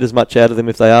don't get as much out of them,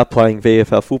 if they are playing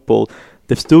VFL football,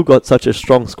 they've still got such a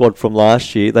strong squad from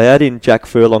last year. They add in Jack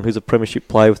Furlong, who's a premiership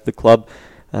player with the club.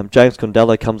 James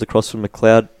Condello comes across from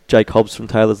McLeod. Jake Hobbs from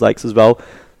Taylors Lakes as well.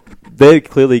 They're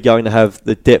clearly going to have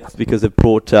the depth because they've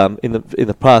brought in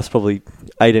the past probably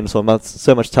 18 or so months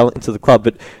so much talent into the club,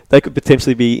 but they could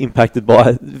potentially be impacted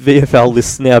by VFL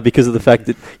lists now because of the fact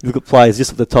that you look at players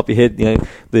just at the top of your head,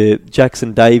 the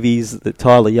Jackson Davies, the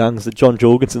Tyler Youngs, the John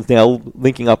Jorgensen's now all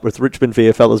linking up with Richmond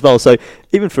VFL as well. So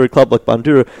even for a club like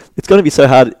Bundoora, it's going to be so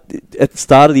hard at the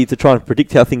start of the year to try and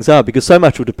predict how things are, because so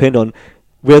much will depend on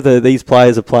whether these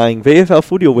players are playing VFL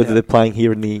footy or whether they're playing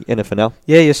here in the NFNL.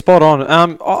 Yeah, you're spot on.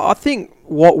 I think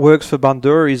what works for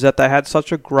Bundoora is that they had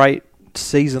such a great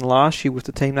season last year with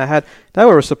the team they had. They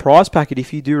were a surprise packet,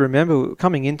 if you do remember.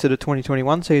 Coming into the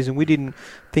 2021 season, we didn't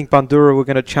think Bundoora were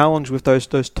going to challenge with those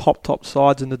top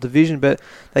sides in the division, but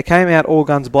they came out all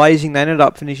guns blazing. They ended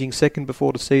up finishing second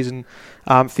before the season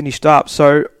finished up.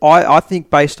 So I think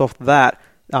based off that,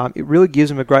 it really gives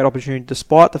them a great opportunity,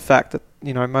 despite the fact that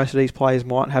most of these players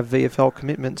might have VFL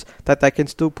commitments, that they can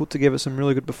still put together some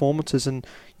really good performances. And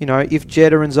if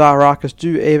Jeddah and Zaharakis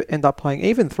do end up playing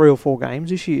even 3 or 4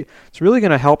 games this year, it's really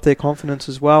going to help their confidence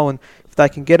as well. And if they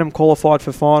can get them qualified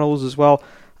for finals as well,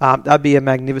 that'd be a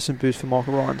magnificent boost for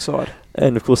Michael Ryan's side.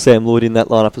 And of course Sam Lloyd in that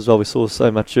lineup as well. We saw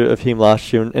so much of him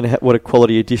last year, and what a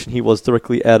quality addition he was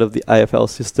directly out of the AFL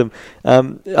system.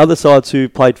 Other sides who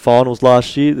played finals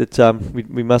last year that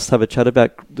we must have a chat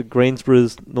about, the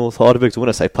Greensboroughs, North Heidelbergs. When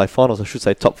I say play finals, I should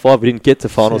say top 5. We didn't get to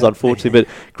finals, unfortunately,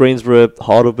 but Greensborough,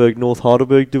 Heidelberg, North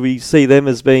Heidelberg, do we see them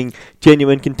as being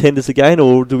genuine contenders again,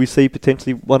 or do we see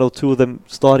potentially 1 or 2 of them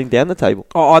sliding down the table?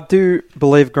 I do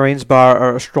believe Greensborough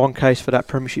are a strong case for that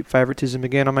premiership favouritism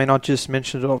again. I mean, I just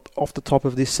mentioned it off the top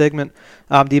of this segment,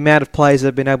 the amount of players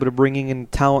they've been able to bring in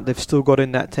and talent they've still got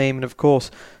in that team, and of course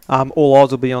all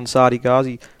eyes will be on Sadi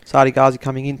Ghazi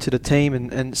coming into the team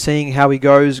and seeing how he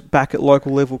goes back at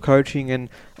local level coaching, and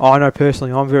I know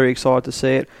personally I'm very excited to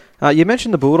see it. You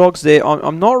mentioned the Bulldogs there.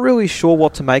 I'm not really sure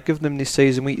what to make of them this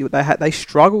season. They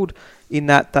struggled in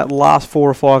that last 4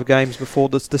 or 5 games before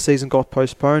the season got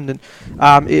postponed,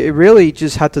 and it really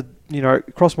just had to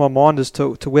cross my mind as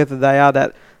to whether they are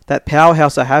that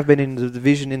powerhouse they have been in the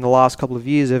division in the last couple of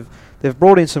years. They've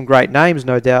brought in some great names,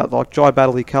 no doubt, like Jai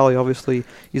Baddeley Kelly obviously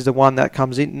is the one that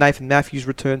comes in. Nathan Matthews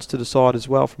returns to the side as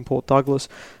well from Port Douglas.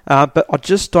 But I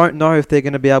just don't know if they're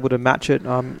going to be able to match it.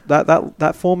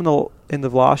 That form end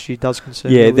of last year does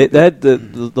concern me. Yeah, a little they had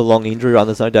the long injury run,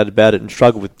 there's no doubt about it, and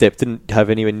struggled with depth. Didn't have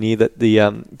anywhere near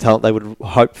the talent they would have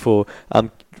hoped for.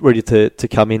 Ready to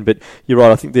come in, but you're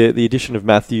right. I think the addition of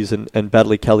Matthews and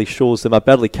Baddeley Kelly shores them up.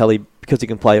 Baddeley Kelly, because he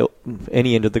can play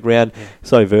any end of the ground,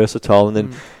 so versatile. And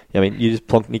then, I mean, you just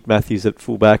plonk Nick Matthews at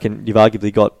fullback, and you've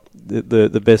arguably got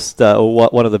the best or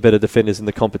one of the better defenders in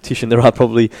the competition. There are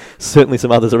probably certainly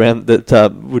some others around that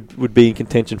would be in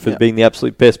contention for being the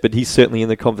absolute best, but he's certainly in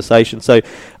the conversation. So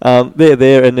they're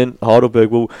there, and then Heidelberg.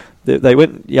 Well, they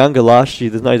went younger last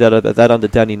year. There's no doubt about that under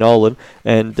Danny Nolan,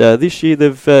 and this year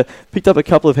they've picked up a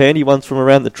couple of handy ones from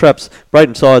around the traps.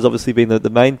 Braden Sy has obviously been the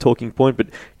main talking point, but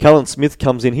Callan Smith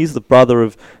comes in. He's the brother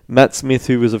of Matt Smith,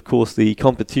 who was of course the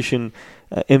competition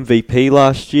MVP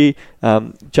last year.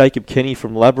 Jacob Kenny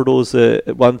from Labrador's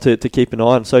one to keep an eye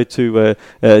on. So too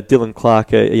Dylan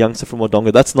Clark, a youngster from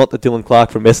Wodonga. That's not the Dylan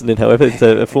Clark from Essendon, however. It's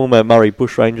a former Murray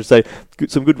Bushranger. So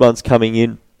some good ones coming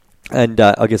in. And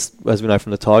I guess, as we know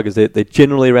from the Tigers, they're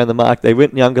generally around the mark. They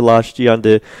went younger last year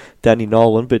under Danny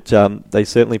Nolan, but they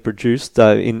certainly produced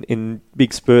in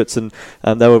big spurts. And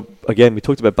they were, again, we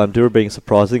talked about Bundoora being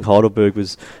surprised. I think Heidelberg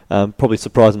was probably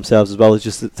surprised themselves as well as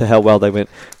just to how well they went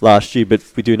last year. But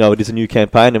we do know it is a new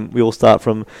campaign, and we all start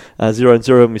from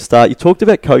 0-0 when we start. You talked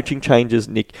about coaching changes,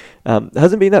 Nick. There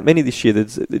hasn't been that many this year.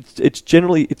 It's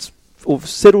generally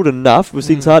settled enough. We've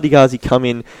seen Sardi Ghazi come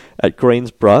in at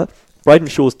Greensborough. Braden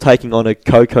Shaw's taking on a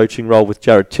co-coaching role with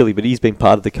Jared Tilley, but he's been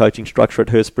part of the coaching structure at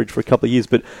Hurstbridge for a couple of years.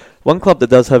 But one club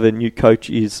that does have a new coach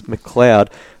is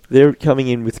McLeod. They're coming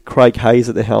in with Craig Hayes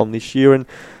at the helm this year, and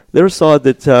they're a side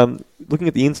that, looking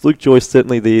at the ins, Luke Joyce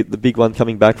certainly the big one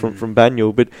coming back from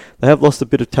Banyule, but they have lost a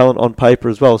bit of talent on paper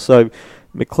as well. So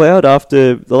McLeod,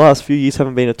 after the last few years,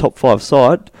 haven't been a top 5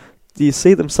 side. Do you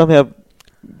see them somehow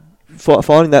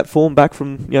finding that form back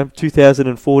from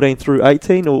 2014 through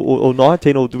 18 or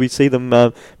 19, or do we see them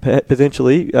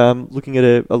potentially looking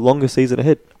at a longer season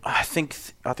ahead? I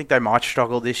think they might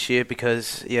struggle this year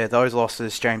because those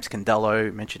losses. James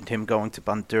Candello, mentioned him going to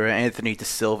Bundoora. Anthony De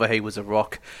Silva, he was a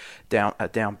rock down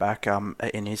back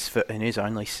in his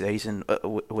only season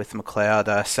with McLeod.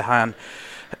 Sahan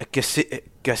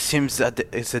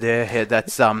Gasimzadeh,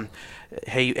 that's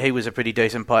he was a pretty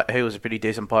decent player. He was a pretty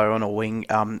decent player on a wing.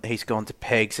 He's gone to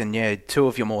Pegs, and two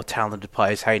of your more talented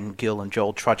players, Hayden Gill and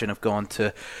Joel Trudgeon, have gone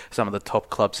to some of the top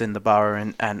clubs in the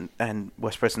borough, and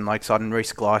West Preston Lakeside, and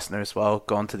Reece Gleisner as well,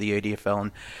 gone to the EDFL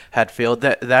and Hadfield.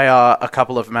 They are a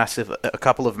couple of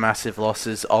massive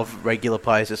losses of regular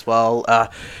players as well.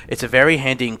 It's a very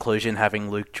handy inclusion having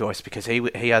Luke Joyce because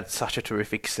he had such a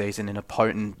terrific season in a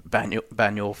potent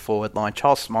Banyule forward line.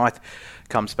 Charles Smythe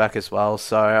comes back as well,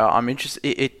 so I'm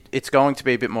interested. It's going to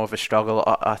be a bit more of a struggle.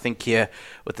 I think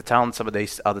with the talent some of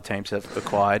these other teams have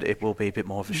acquired, it will be a bit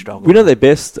more of a struggle. We know they're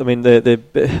best. I mean, they're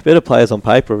better players on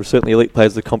paper, certainly elite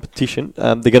players of the competition.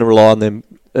 They're going to rely on them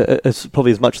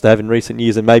probably as much as they have in recent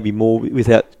years, and maybe more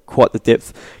without quite the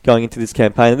depth going into this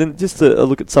campaign. And then just a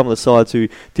look at some of the sides who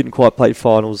didn't quite play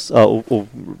finals or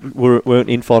weren't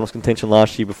in finals contention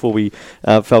last year before we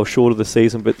fell short of the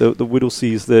season. But the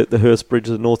Whittleseas, the Hurstbridges,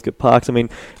 the Northcote Parks. I mean,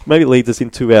 maybe it leads us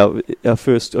into our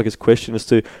first, I guess, question as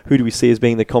to who do we see as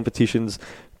being the competition's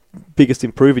biggest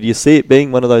improver. Do you see it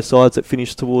being one of those sides that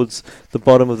finished towards the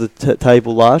bottom of the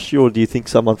table last year, or do you think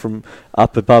someone from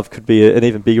up above could be an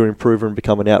even bigger improver and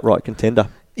become an outright contender?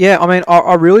 Yeah, I mean,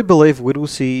 I really believe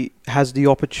Whittlesea has the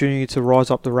opportunity to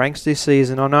rise up the ranks this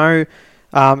season. I know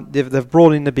they've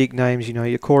brought in the big names,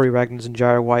 your Corey Ragnans and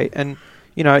Jarrah Waite, and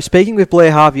speaking with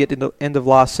Blair Harvey at the end of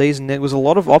last season, there was a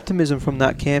lot of optimism from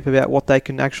that camp about what they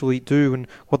can actually do and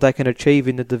what they can achieve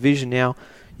in the division. Now,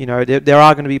 there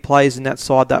are going to be players in that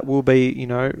side that will be,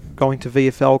 going to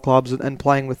VFL clubs and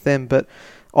playing with them. But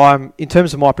in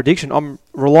terms of my prediction, I'm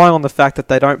relying on the fact that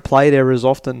they don't play there as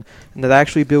often and that they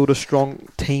actually build a strong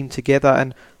team together.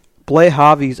 And Blair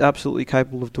Harvey is absolutely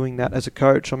capable of doing that as a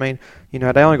coach. I mean, they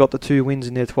only got the 2 wins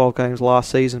in their 12 games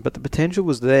last season, but the potential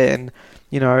was there. And,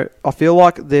 I feel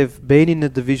like they've been in the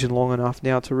division long enough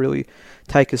now to really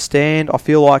take a stand. I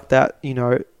feel like that,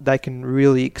 they can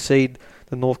really exceed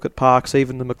the Northcote Parks,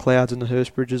 even the McLeods and the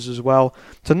Hurstbridges as well.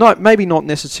 So maybe not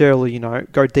necessarily,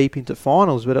 go deep into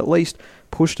finals, but at least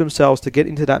push themselves to get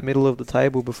into that middle of the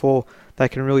table before they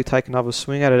can really take another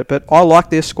swing at it. But I like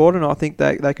their squad, and I think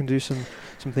they can do some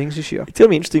things this year. It's going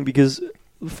to be interesting because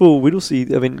for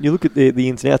Whittlesea, I mean, you look at the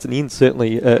ins and outs, and the ins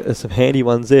certainly are some handy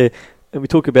ones there. And we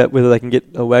talk about whether they can get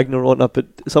a Wagner or not, but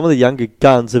some of the younger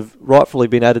guns have rightfully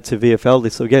been added to VFL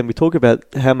list. So again, we talk about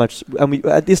how much, and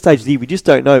at this stage of the year, we just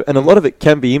don't know. And a lot of it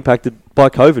can be impacted by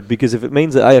COVID, because if it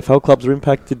means that AFL clubs are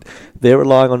impacted, they're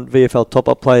relying on VFL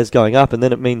top-up players going up, and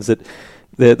then it means that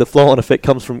the flow-on effect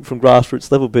comes from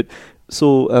grassroots level. But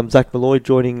saw Zach Malloy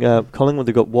joining Collingwood.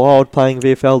 They've got Wild playing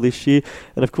VFL this year.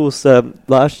 And, of course,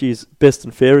 last year's best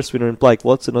and fairest winner in Blake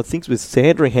Watson, I think, was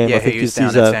Sandringham. Yeah, I think he was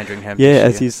down at Sandringham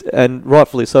and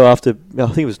rightfully so after, I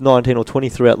think it was 19 or 20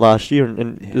 throughout last year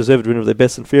and deserved winner of their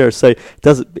best and fairest. So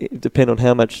does it depend on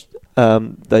how much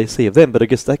they see of them? But I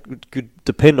guess that could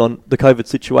depend on the COVID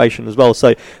situation as well. So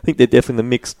I think they're definitely in the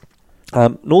mix.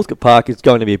 Northcote Park is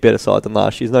going to be a better side than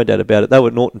last year, there's no doubt about it. They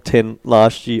were Norton 10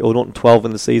 last year, or Norton 12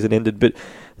 when the season ended, but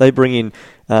they bring in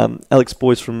Alex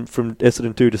Boyce from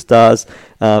Essendon Doodle Stars.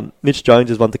 Mitch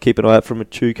Jones is one to keep an eye out from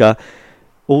Echuca.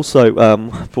 Also,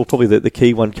 probably the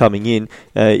key one coming in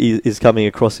is coming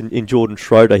across in Jordan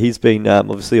Schroeder. He's been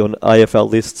obviously on AFL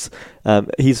lists.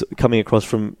 He's coming across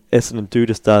from Essendon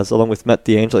Doodle Stars along with Matt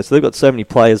D'Angelo. So they've got so many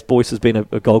players. Boyce has been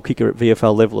a goal kicker at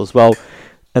VFL level as well.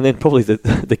 And then probably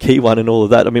the key one in all of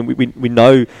that, I mean, we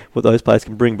know what those players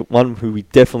can bring, but one who we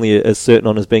definitely are certain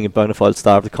on as being a bona fide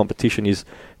star of the competition is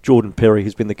Jordan Perry,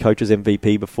 who's been the coach's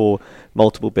MVP before,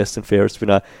 multiple best and fairest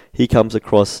winner. He comes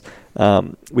across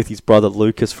with his brother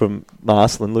Lucas from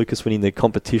Marsland. Lucas winning the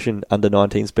competition under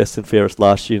 19's best and fairest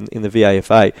last year in the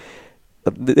VAFA.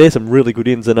 There's some really good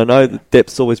ins, and I know that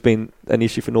depth's always been an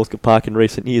issue for Northcote Park in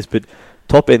recent years, but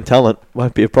top-end talent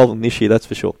won't be a problem this year, that's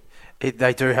for sure.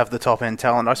 They do have the top end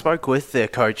talent. I spoke with their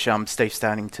coach, Steve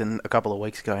Stannington, a couple of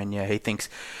weeks ago, and he thinks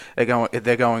they're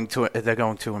going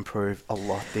to improve a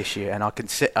lot this year, and I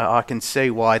can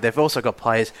see why. They've also got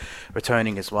players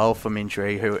returning as well from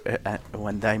injury who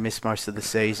when they missed most of the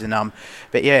season.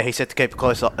 But yeah, he said to keep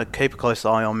a close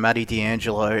eye on Matty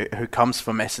D'Angelo, who comes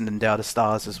from Essendon Doodle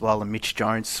Stars as well, and Mitch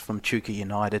Jones from Echuca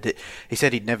United. He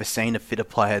said he'd never seen a fitter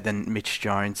player than Mitch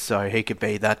Jones, so he could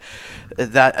be that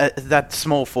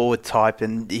small forward type,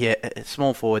 and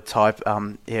small forward type,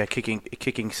 kicking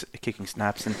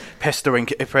snaps and pestering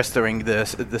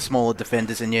the smaller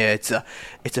defenders, and it's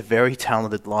a very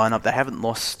talented lineup. They haven't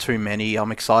lost too many.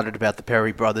 I'm excited about the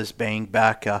Perry brothers being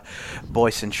back,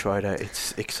 Boyce and Schroeder.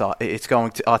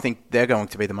 I think they're going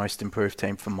to be the most improved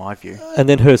team from my view. And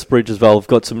then Hurstbridge as well. We've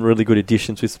got some really good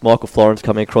additions with Michael Florence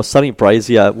coming across. Sonny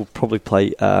Brazier will probably play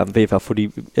VFL footy,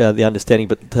 the understanding,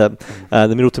 but the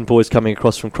Middleton boys coming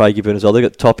across from Craigieburn as well. They've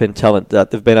got top-end talent that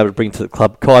they've been able to bring to the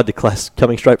club. Kai de Klaas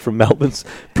coming straight from Melbourne's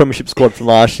premiership squad from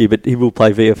last year, but he will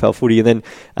play VFL footy. And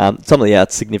then some of the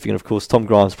outs significant, of course. Tom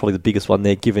Grimes probably the biggest one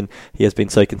there, given he has been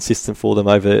so consistent for them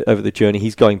over the journey.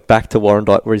 He's going back to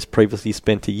Warrandyte, where he's previously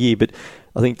spent a year. But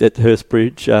I think that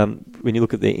Hurstbridge, when you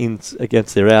look at their ins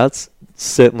against their outs,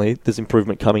 certainly there's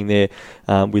improvement coming there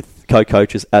with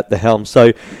co-coaches at the helm. So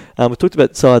we've talked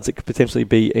about sides that could potentially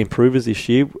be improvers this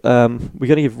year. We're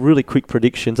going to give really quick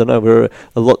predictions. I know we're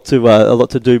a lot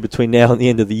to do between now and the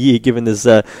end of the year, given there's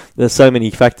so many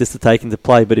factors to take into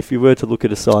play. But if you were to look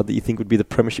at a side that you think would be the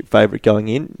premiership favourite going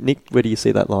in, Nick, where do you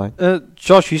see that lying?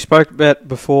 Josh, you spoke about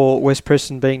before West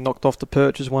Preston being knocked off the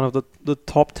perch as one of the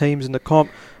top teams in the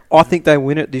comp. I think they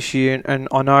win it this year, and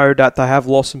I know that they have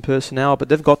lost some personnel, but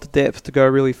they've got the depth to go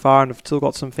really far, and have still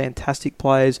got some fantastic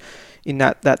players in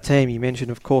that team. You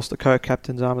mentioned, of course, the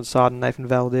co-captains, Ahmed Saad and Nathan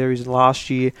Valderes last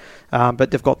year,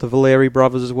 but they've got the Valeri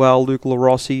brothers as well, Luke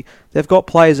LaRossi. They've got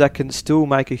players that can still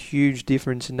make a huge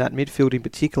difference in that midfield in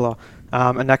particular,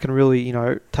 and that can really,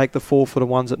 take the fall for the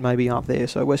ones that maybe aren't there.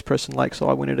 So West Preston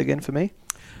Lakeside win it again for me.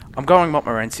 I'm going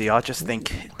Montmorency. I just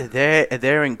think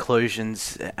their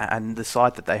inclusions and the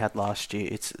side that they had last year,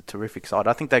 it's a terrific side.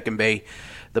 I think they can be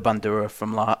the Bandura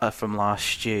from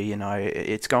last year.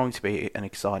 It's going to be an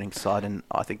exciting side, and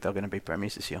I think they're going to be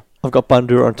premiers this year. I've got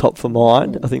Bandura on top for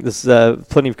mine. I think there's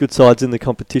plenty of good sides in the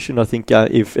competition. I think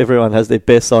if everyone has their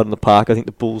best side in the park, I think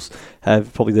the Bulls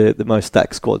have probably the most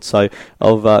stacked squad. So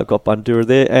I've got Bandura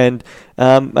there. And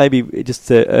maybe just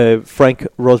a Frank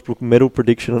Rosbrook medal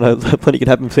prediction. I know plenty can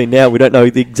happen between now. We don't know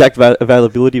the exact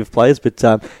availability of players, but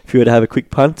if you were to have a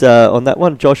quick punt on that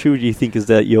one, Josh, who do you think is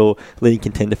your leading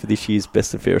contender for this year's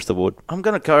Best and Fairest award? I'm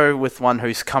going to go with one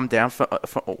who's come down for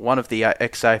one of the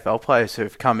ex-AFL players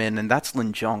who've come in, and that's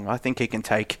Lin Jong. I think he can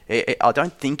take. I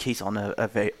don't think he's on a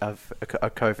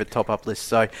COVID top-up list,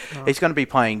 so he's going to be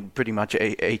playing pretty much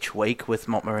each week with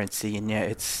Montmorency, and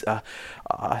it's.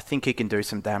 I think he can do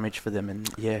some damage for them, and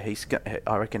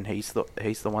I reckon he's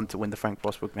the one to win the Frank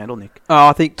Rosbrook medal, Nick.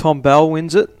 I think Tom Bell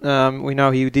wins it. We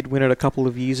know he did win it a couple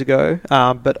of years ago,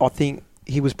 but I think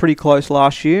he was pretty close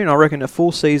last year, and I reckon a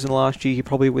full season last year he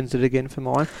probably wins it again for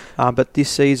mine. But this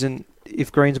season,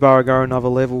 if Greensborough go another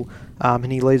level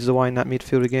and he leads the way in that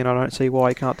midfield again, I don't see why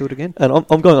he can't do it again. And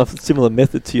I'm going off a similar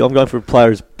method to you. I'm going for a player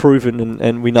who's proven,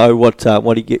 and we know what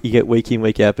you get week in,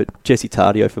 week out. But Jesse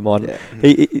Tardio for mine,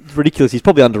 it's ridiculous. He's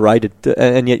probably underrated,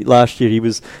 and yet last year he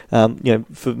was, for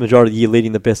the majority of the year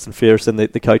leading the best and fairest and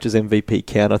the coach's MVP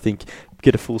count. I think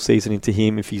get a full season into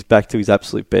him if he's back to his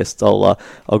absolute best. I'll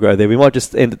go there. We might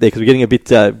just end it there because we're getting a bit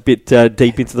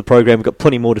deep into the program. We've got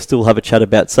plenty more to still have a chat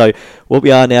about. So what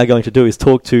we are now going to do is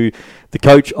talk to the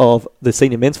coach of the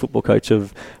senior men's football coach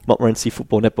of Montmorency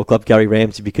Football Netball Club, Gary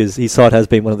Ramsey, because his side has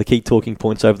been one of the key talking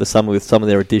points over the summer with some of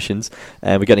their additions.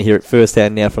 And we're going to hear it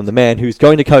firsthand now from the man who's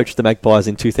going to coach the Magpies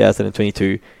in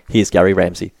 2022. Here's Gary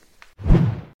Ramsey.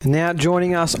 Now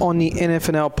joining us on the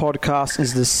NFNL podcast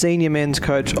is the senior men's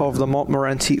coach of the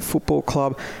Montmorency Football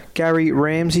Club, Gary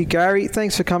Ramsey. Gary,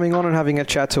 thanks for coming on and having a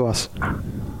chat to us.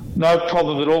 No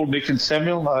problem at all, Nick and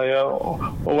Samuel. I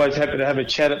always happy to have a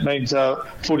chat. It means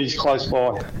footy's close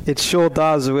by. It sure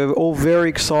does. We're all very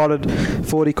excited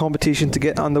for the competition to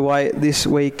get underway this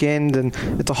weekend, and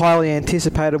it's a highly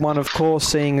anticipated one, of course,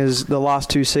 seeing as the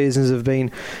last 2 seasons have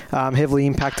been heavily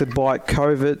impacted by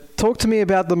COVID. Talk to me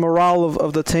about the morale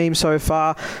of the team so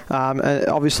far.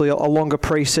 Obviously, a longer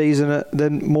pre-season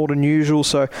than more than usual.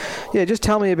 So, yeah, just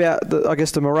tell me about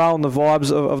the morale and the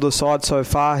vibes of the side so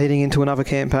far heading into another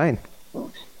campaign.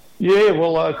 Yeah,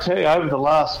 well, I tell you, over the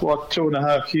last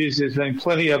 2.5 years, there's been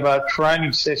plenty of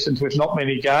training sessions with not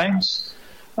many games.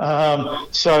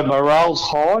 So morale's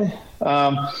high.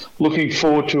 Looking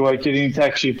forward to getting into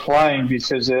actually playing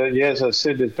because, as I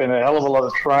said, there's been a hell of a lot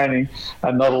of training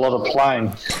and not a lot of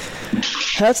playing.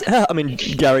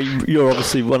 Gary, you're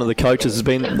obviously one of the coaches, has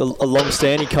been a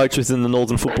long-standing coach within the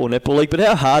Northern Football Netball League, but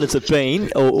how hard has it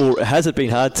been, or has it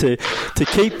been hard to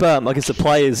keep, the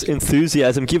players'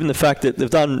 enthusiasm, given the fact that they've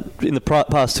done, in the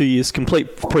past 2 years,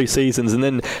 complete pre-seasons and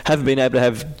then haven't been able to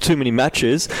have too many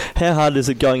matches? How hard is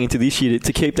it going into this year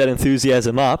to keep that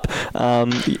enthusiasm up,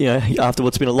 after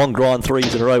what's been a long grind 3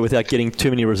 years in a row without getting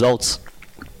too many results?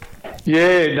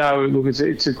 Yeah, no, look,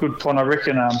 it's a good point. I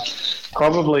reckon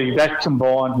probably that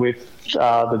combined with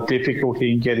the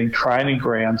difficulty in getting training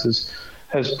grounds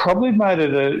has probably made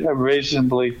it a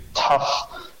reasonably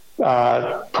tough,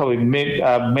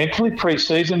 mentally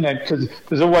pre-season, because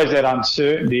there's always that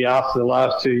uncertainty after the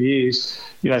last 2 years,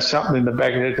 something in the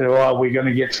back of the head, are we going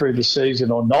to get through the season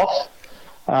or not?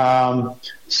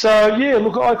 So yeah,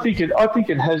 look, I think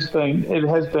it has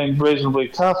been reasonably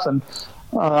tough, and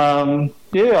I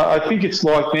think it's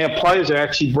like now players are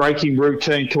actually breaking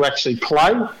routine to actually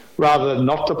play rather than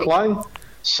not to play.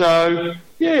 So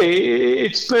yeah,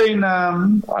 it's been.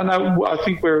 I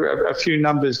think we're a few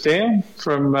numbers down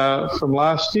from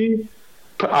last year.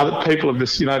 Other people have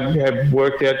just have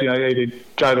worked out either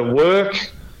go to work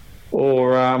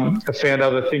or have found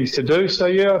other things to do. So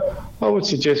yeah, I would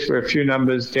suggest we're a few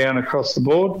numbers down across the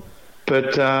board,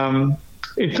 but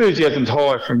enthusiasm's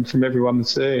high from everyone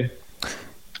that's there.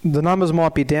 The numbers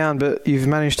might be down, but you've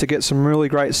managed to get some really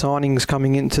great signings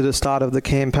coming into the start of the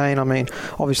campaign. I mean,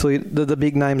 obviously the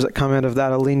big names that come out of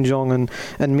that are Lin Jong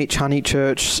and Mitch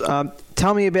Honeychurch.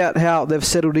 Tell me about how they've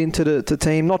settled into the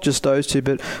team, not just those two,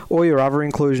 but all your other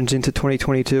inclusions into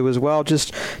 2022 as well.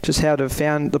 Just how they've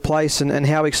found the place and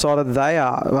how excited they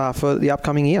are for the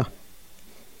upcoming year.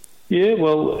 Yeah,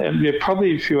 well,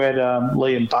 probably if you had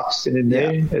Liam Buxton in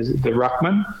there as the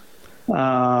ruckman.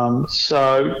 Look,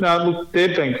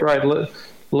 they've been great.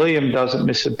 Liam doesn't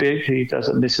miss a bit. He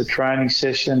doesn't miss a training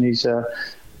session. He's a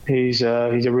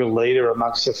real leader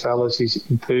amongst the fellas. His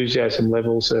enthusiasm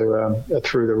levels are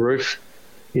through the roof.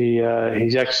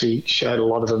 He's actually showed a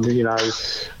lot of them,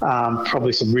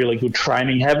 probably some really good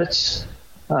training habits.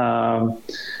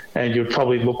 And you'd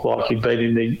probably look like he'd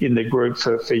been in the group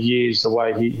for years, the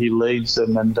way he leads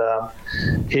them, and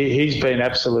he's been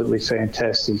absolutely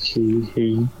fantastic.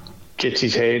 He gets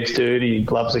his hands dirty. He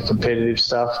loves the competitive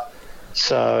stuff.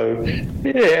 So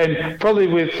yeah, and probably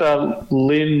with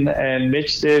Lynn and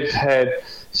Mitch, they've had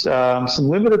some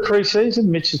limited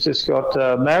pre-season. Mitch has just got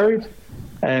married,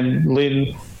 and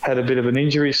Lynn had a bit of an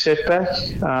injury setback,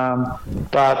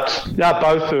 but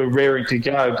both are raring to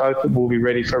go. Both will be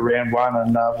ready for round one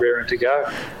and raring to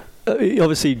go.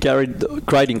 Obviously, Gary,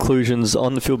 great inclusions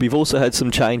on the field. But you've also had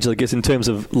some changes, I guess, in terms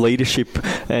of leadership,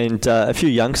 and a few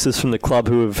youngsters from the club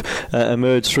who have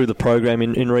emerged through the program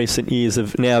in recent years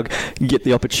have now get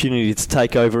the opportunity to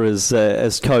take over as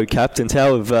co-captains.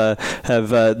 How have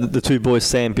the two boys,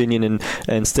 Sam Binion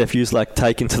and Steph Uslak,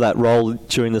 taken to that role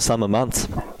during the summer months?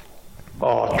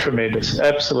 Oh, tremendous.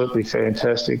 Absolutely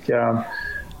fantastic. I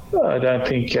don't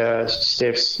think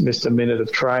Steph's missed a minute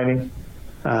of training.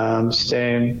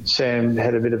 Sam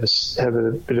had a bit of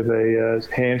a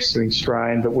hamstring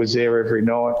strain, but was there every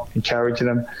night encouraging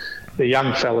them. The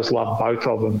young fellas love both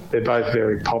of them. They're both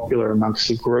very popular amongst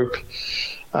the group.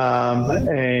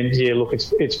 And yeah, look,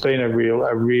 it's been a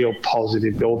real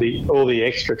positive. All the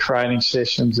extra training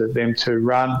sessions that them two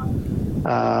run,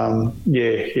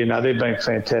 they've been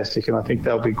fantastic, and I think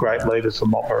they'll be great leaders for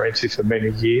Montmorency for many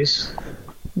years.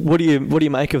 What do you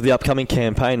make of the upcoming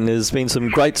campaign? There's been some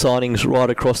great signings right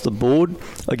across the board.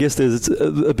 I guess there's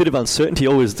a bit of uncertainty.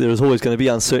 There's always going to be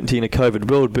uncertainty in a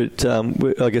COVID world, but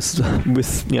I guess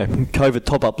with COVID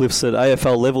top uplifts at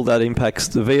AFL level, that impacts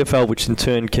the VFL, which in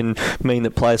turn can mean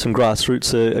that players from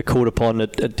grassroots are called upon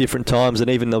at different times, and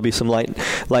even there'll be some late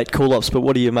call-ups. But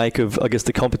what do you make of, I guess,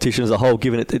 the competition as a whole?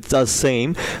 Given it does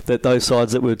seem that those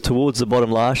sides that were towards the bottom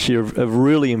last year have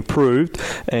really improved,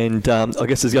 and I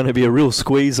guess there's going to be a real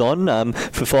squeeze on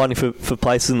for fighting for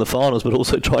places in the finals, but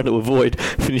also trying to avoid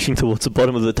finishing towards the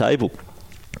bottom of the table.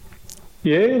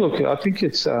 Yeah, look, I think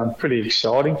it's pretty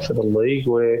exciting for the league,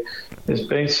 where there's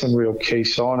been some real key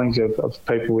signings of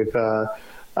people with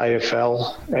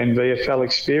AFL and VFL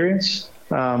experience,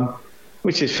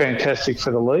 which is fantastic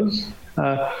for the league.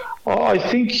 I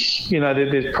think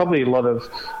there's probably a lot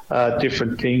of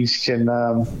different things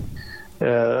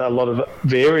a lot of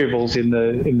variables in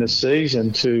the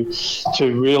season to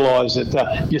realise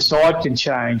that your side can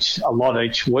change a lot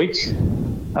each week.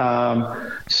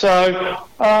 I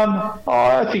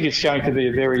think it's going to be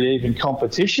a very even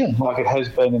competition, like it has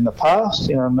been in the past.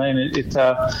 You know what I mean?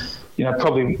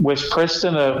 Probably West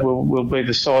Preston will be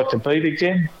the side to beat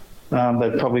again.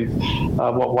 They probably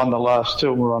won the last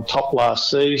two and were on top last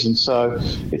season, so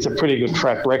it's a pretty good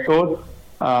track record.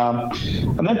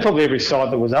 And then probably every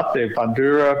side that was up there,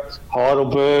 Bundoora,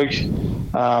 Heidelberg,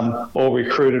 all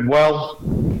recruited well.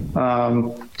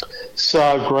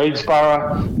 So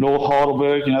Greensborough, North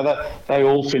Heidelberg, they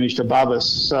all finished above us.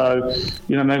 So,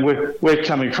 we're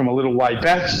coming from a little way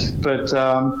back, but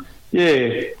our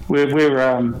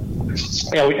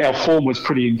form was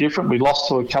pretty indifferent. We lost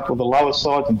to a couple of the lower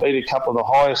sides and beat a couple of the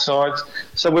higher sides.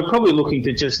 So we're probably looking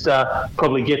to just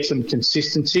probably get some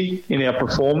consistency in our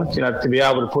performance, to be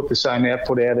able to put the same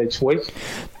output out each week.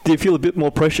 Do you feel a bit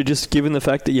more pressure just given the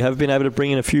fact that you have been able to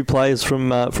bring in a few players from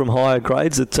higher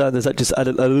grades? Does that just add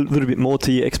a little bit more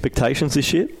to your expectations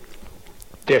this year?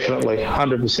 Definitely,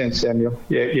 100%, Samuel.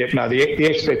 No, the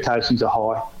expectations are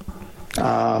high.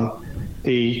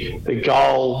 The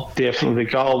goal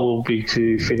will be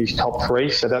to finish top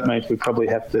three, so that means we probably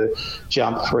have to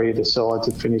jump three of the sides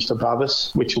that finished above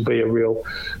us, which will be a really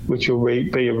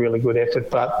good effort.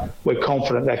 But we're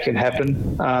confident that can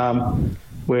happen.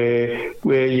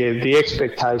 The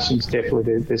expectations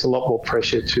definitely there's a lot more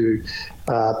pressure to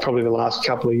probably the last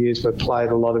couple of years. We've played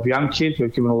a lot of young kids.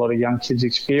 We've given a lot of young kids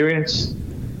experience.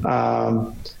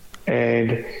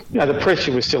 And the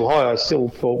pressure was still high. I still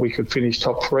thought we could finish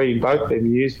top three in both them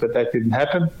years, but that didn't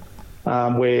happen.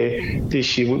 Where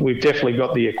this year we've definitely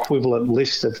got the equivalent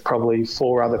list of probably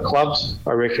 4 other clubs,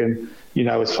 I reckon,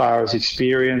 as far as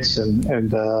experience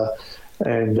and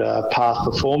past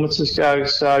performances go.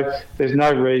 So there's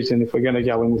no reason, if we're going to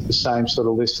go in with the same sort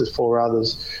of list as 4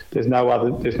 others, there's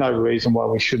no reason why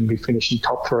we shouldn't be finishing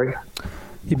top 3.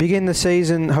 You begin the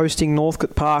season hosting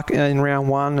Northcote Park in round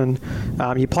 1, and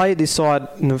you played this side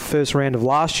in the first round of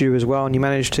last year as well, and you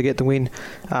managed to get the win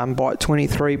by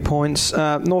 23 points.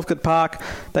 Northcote Park,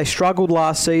 they struggled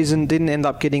last season, didn't end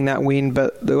up getting that win,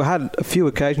 but they had a few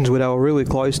occasions where they were really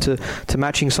close to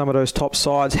matching some of those top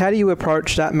sides. How do you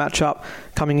approach that matchup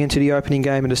coming into the opening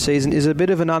game of the season? Is it a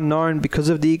bit of an unknown because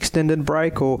of the extended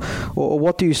break, or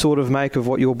what do you sort of make of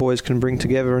what your boys can bring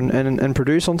together and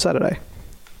produce on Saturday?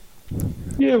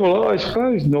 Yeah, well, I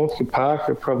suppose Northcote Park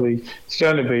are probably, it's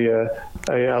going to be a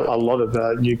lot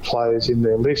of new players in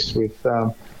their list with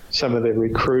some of their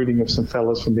recruiting of some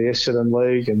fellas from the Essendon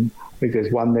League, and I think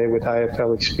there's one there with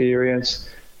AFL experience.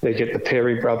 They get the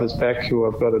Perry brothers back, who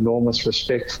I've got enormous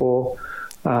respect for.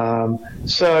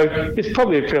 So it's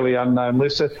probably a fairly unknown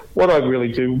list. What I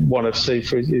really do want to see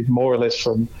is more or less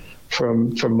from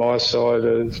my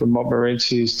side, from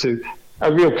Montmorency, is to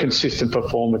a real consistent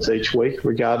performance each week,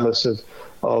 regardless of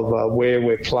where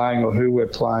we're playing or who we're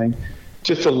playing.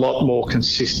 Just a lot more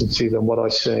consistency than what I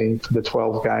seen for the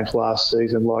 12 games last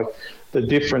season. Like, the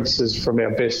differences from our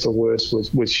best to worst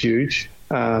was huge.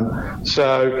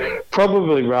 So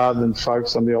probably rather than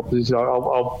focus on the opposition,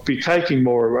 I'll be taking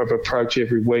more of an approach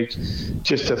every week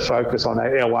just to focus on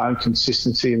our own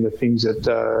consistency and the things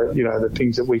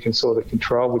that we can sort of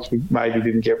control, which we maybe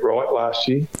didn't get right last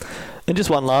year. And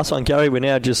just one last one, Gary. We're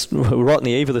now just right in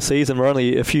the eve of the season. We're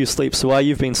only a few sleeps away.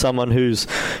 You've been someone who's,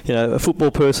 a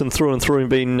football person through and through, and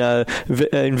been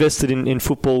invested in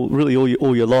football really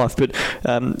all your life. But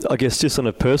I guess just on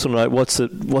a personal note, what's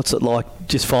it like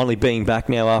just finally being back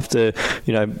now after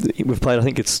we've played, I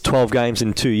think it's 12 games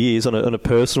in 2 years. On a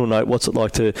personal note, what's it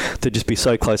like to just be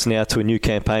so close now to a new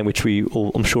campaign, which we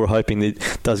all, I'm sure, are hoping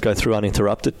that does go through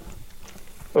uninterrupted?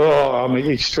 Oh, I'm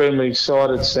extremely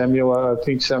excited, Samuel. I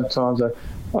think sometimes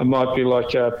I might be like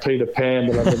Peter Pan,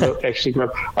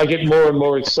 but I get more and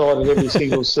more excited every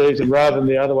single season rather than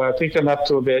the other way. I think I'm up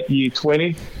to about year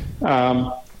 20,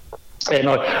 and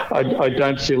I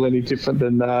don't feel any different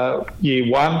than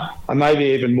year 1. I may be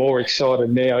even more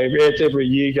excited now. As every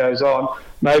year goes on,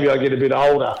 maybe I get a bit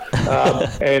older,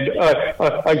 and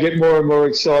I get more and more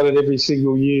excited every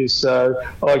single year. So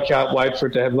I can't wait for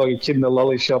it to have like a kid in the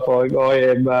lolly shop. I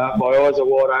am. My eyes are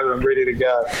wide open. I'm ready to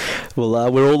go. Well,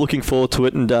 we're all looking forward to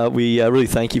it, and we really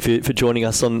thank you for joining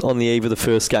us on the eve of the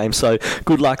first game. So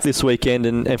good luck this weekend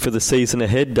and for the season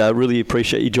ahead. Really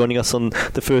appreciate you joining us on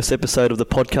the first episode of the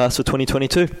podcast for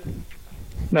 2022.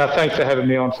 No, thanks for having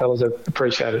me on, fellas. I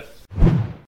appreciate it.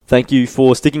 Thank you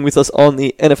for sticking with us on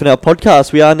the NFNL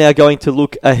podcast. We are now going to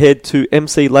look ahead to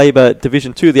MC Labour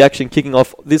Division 2, the action kicking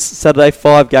off this Saturday,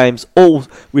 5 games, all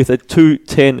with a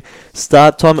 2:10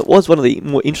 start time. It was one of the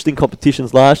more interesting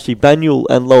competitions last year. Banyule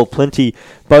and Lowell Plenty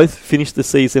both finished the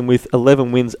season with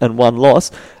 11 wins and 1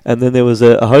 loss, and then there was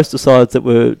a host of sides that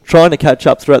were trying to catch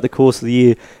up throughout the course of the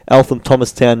year. Eltham,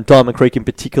 Thomastown, Diamond Creek in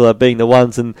particular being the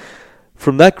ones, and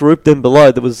from that group then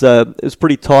below, there was it was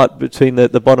pretty tight between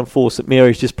the bottom 4. St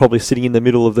Mary's just probably sitting in the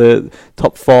middle of the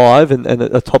top 5 and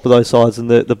at the top of those sides in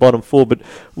the bottom 4. But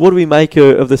what do we make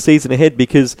of the season ahead?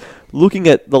 Because looking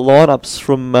at the lineups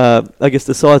from, I guess,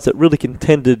 the sides that really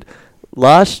contended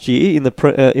last year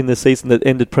in the season that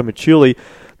ended prematurely,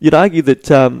 you'd argue that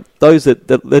those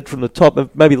that led from the top have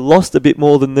maybe lost a bit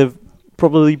more than they've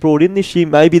probably brought in this year,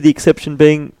 maybe the exception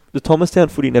being the Thomastown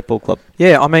Footy Netball Club.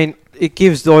 Yeah, I mean, it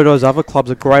gives those other clubs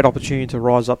a great opportunity to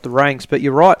rise up the ranks. But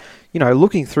you're right,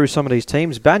 looking through some of these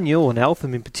teams, Banyule and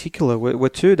Eltham in particular were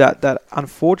two that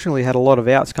unfortunately had a lot of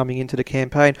outs coming into the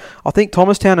campaign. I think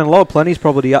Thomastown and Lower Plenty is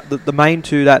probably the main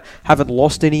two that haven't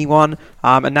lost anyone,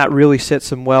 and that really sets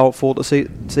them well for the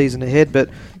season ahead. But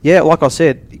yeah, like I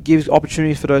said, it gives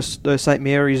opportunities for those St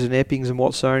Mary's and Eppings and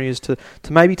Watsonias to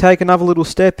maybe take another little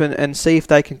step and see if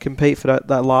they can compete for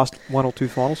that last 1 or 2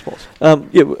 final spots.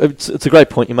 It's a great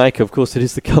point you make. Of course, it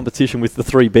is the competition with the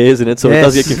 3 bears in it, so yes. It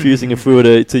does get confusing if we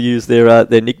were to use their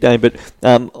nickname. But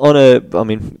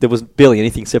there was barely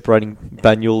anything separating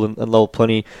Banyule and Lowell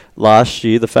Plenty last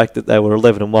year. The fact that they were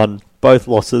 11-1, both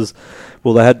losses.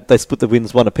 Well, they split the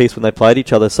wins 1 apiece when they played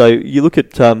each other. So you look at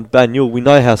Banyule, we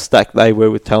know how stacked they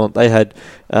were with talent. They had,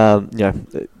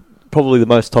 probably the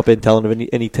most top-end talent of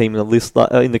any team in the list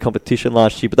in the competition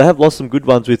last year. But they have lost some good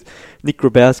ones with Nick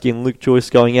Grabowski and Luke Joyce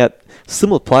going out.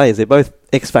 Similar players. They're both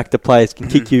X-factor players, can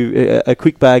kick you a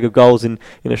quick bag of goals in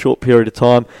a short period of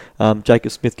time.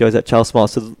 Jacob Smith goes out, Charles Smile.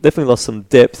 So definitely lost some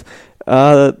depth.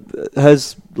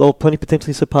 Has Lowell Plenty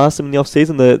potentially surpassed them in the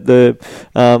off-season? The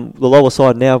lower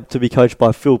side now to be coached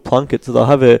by Phil Plunkett, so they'll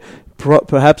have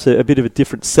perhaps a bit of a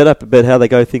different setup about how they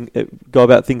go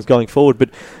about things going forward.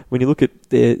 But when you look at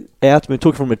their outs, we're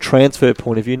talking from a transfer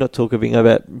point of view, not talking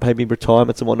about maybe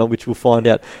retirements and whatnot, which we'll find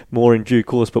out more in due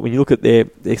course. But when you look at their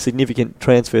significant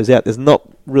transfers out, there's not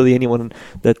really anyone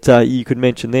that you could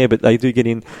mention there, but they do get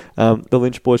in the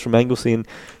Lynch boys from Anglesey, and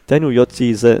Daniel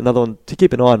Yotzi is another one to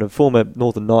keep an eye on, a former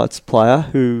Northern Knights player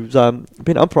who's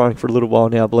been umpiring for a little while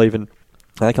now, I believe, and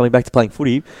coming back to playing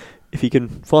footy. If he can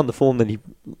find the form that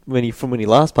when he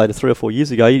last played 3 or 4 years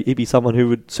ago, he'd be someone who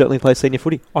would certainly play senior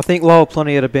footy. I think Lowell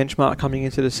Plenty had a benchmark coming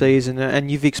into the season,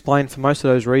 and you've explained for most of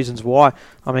those reasons why.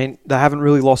 I mean, they haven't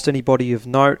really lost anybody of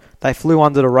note. They flew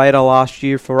under the radar last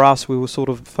year for us. We were sort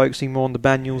of focusing more on the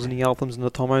Banyules and the Elthams and the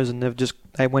Tomos, and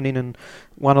they went in and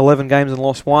won 11 games and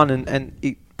lost 1, and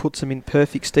it puts them in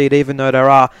perfect stead, even though they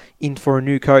are in for a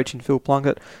new coach in Phil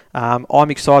Plunkett.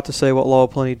 I'm excited to see what Lower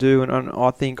Plenty do, and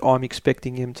I think I'm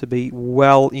expecting him to be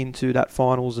well into that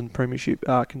finals and premiership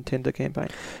contender campaign.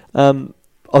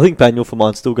 I think Banyule for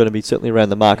mine is still going to be certainly around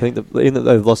the mark. I think that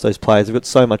they've lost those players. They've got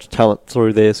so much talent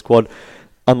through their squad.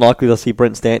 Unlikely they'll see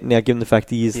Brent Stanton now, given the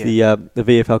fact he is the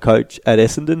VFL coach at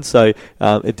Essendon. So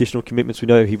additional commitments. We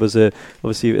know he was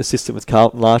obviously assistant with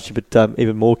Carlton last year, but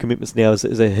even more commitments now as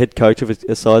a head coach of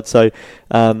a side. So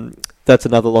that's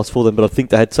another loss for them. But I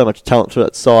think they had so much talent through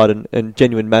that side and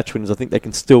genuine match winners. I think they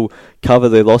can still cover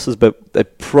their losses, but they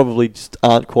probably just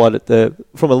aren't quite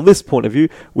from a list point of view,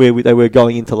 where they were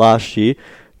going into last year.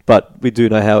 but we do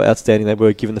know how outstanding they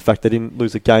were, given the fact they didn't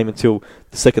lose a game until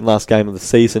the second last game of the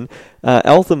season.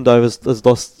 Eltham, though, has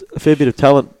lost a fair bit of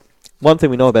talent. One thing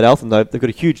we know about Eltham, though, they've got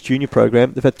a huge junior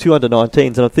program. They've had 2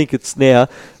 under-19s, and I think it's now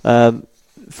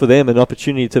for them an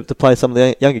opportunity to play some of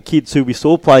the younger kids who we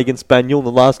saw play against Banyule in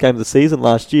the last game of the season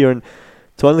last year, and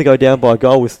to only go down by a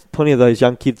goal with plenty of those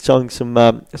young kids showing some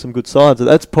good signs.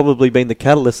 That's probably been the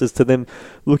catalyst as to them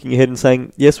looking ahead and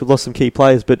saying, yes, we've lost some key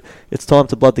players, but it's time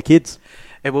to blood the kids.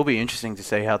 It will be interesting to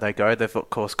see how they go. They've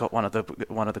of course got one of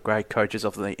the great coaches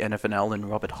of the NFNL, and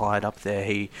Robert Hyde up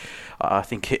there. I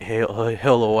think he'll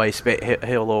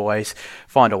always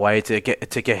find a way to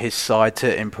get his side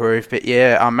to improve. But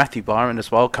yeah, Matthew Byron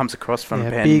as well comes across from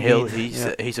Penn Hill.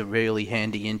 He's a really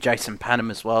handy in. Jason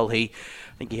Panham as well. I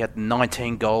think he had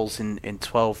 19 goals in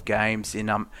 12 games in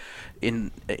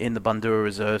the Bundoora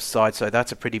reserve side, so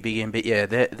that's a pretty big in. But yeah,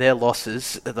 their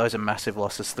losses, those are massive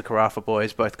losses. The Carafa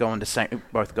boys both going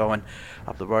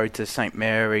up the road to St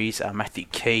Mary's. Matthew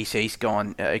Keys, he's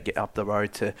gone up the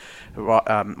road to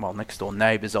next door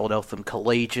neighbours, Old Eltham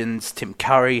Collegians. Tim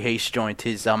Curry, he's joined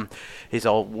his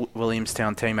old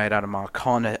Williamstown teammate Adam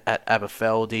Marcon at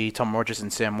Aberfeldy. Tom Rogers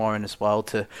and Sam Warren as well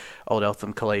to Old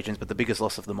Eltham Collegians. But the biggest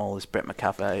loss of them all is Brett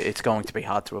McCaffrey. It's going to be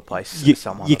hard to replace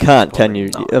someone. You can't, can you?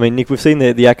 No. I mean, Nick, we've seen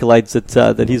the accolades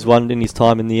that he's won in his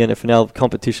time in the NFNL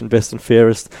competition, best and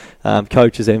fairest,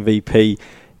 coaches MVP.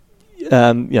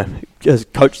 Has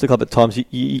coached the club at times.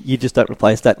 You just don't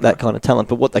replace that kind of talent.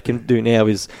 But what they can do now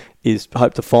is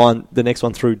hope to find the next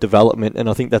one through development, and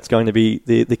I think that's going to be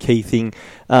the key thing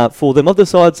for them. Of the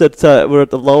sides that were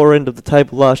at the lower end of the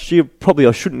table last year, probably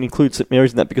I shouldn't include St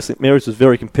Mary's in that, because St Mary's was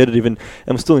very competitive and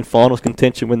was still in finals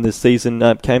contention when the season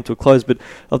came to a close. But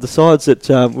of the sides that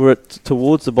were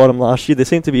towards the bottom last year, there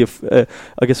seemed to be,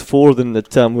 I guess, 4 of them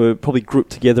that were probably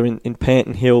grouped together in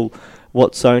Panton Hill,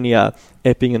 Watsonia,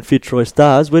 Epping and Fitzroy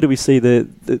Stars. Where do we see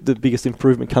the biggest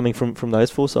improvement coming from those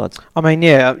 4 sides? I mean,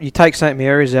 yeah, you take St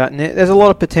Mary's out, and there's a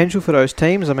lot of potential for those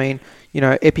teams. I mean,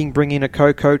 Epping bring in a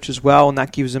co-coach as well, and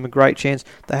that gives them a great chance.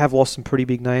 They have lost some pretty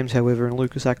big names, however, in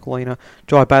Lucas Aquilina,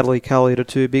 Jai Baddeley-Kelly are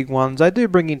 2 big ones. They do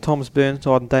bring in Thomas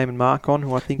Burnside and Damon Marcon,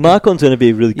 who I think... Marcon's going to be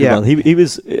a really good one. He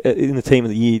was in the team of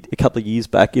the year a couple of years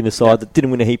back in a side that didn't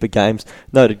win a heap of games,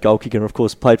 noted goal kicker, and of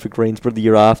course played for Greensborough the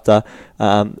year after.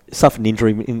 Suffered an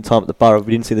injury in time at the Borough.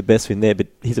 We didn't see the best of him there, but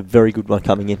he's a very good one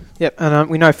coming in. Yep, and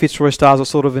we know Fitzroy Stars are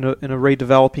sort of in a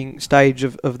redeveloping stage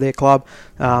of their club.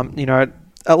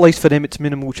 At least for them, it's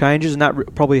minimal changes, and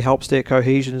that probably helps their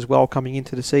cohesion as well coming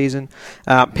into the season.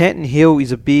 Panton Hill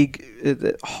is a big...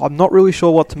 I'm not really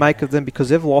sure what to make of them, because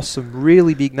they've lost some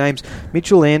really big names.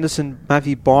 Mitchell Anderson,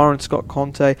 Matthew Byron, Scott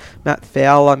Conte, Matt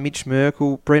Fowler, Mitch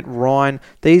Merkel, Brent Ryan.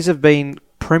 These have been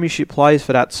premiership players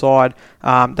for that side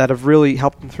that have really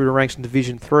helped them through the ranks in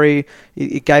Division 3.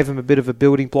 It gave them a bit of a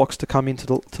building blocks to come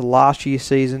into to last year's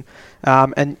season.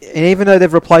 And even though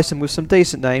they've replaced them with some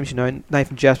decent names,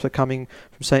 Nathan Jasper coming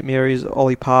from St Mary's,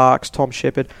 Ollie Parks, Tom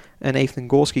Shepherd and Ethan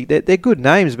Gorski, they're good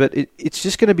names, but it's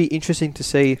just going to be interesting to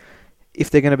see if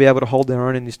they're going to be able to hold their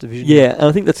own in this division. Yeah, and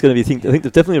I think that's going to be the thing. I think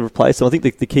they've definitely replaced them. I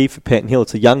think the key for Panton Hill,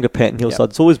 it's a younger Panton Hill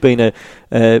side. It's always been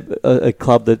a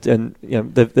club that, and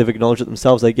they've acknowledged it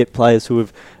themselves. They get players who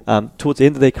have towards the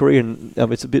end of their career, and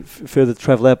it's a bit further to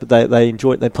travel out, but they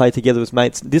enjoy it. They play together as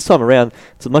mates. This time around,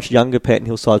 it's a much younger Panton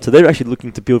Hill side, so they're actually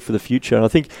looking to build for the future. And I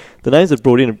think the names they've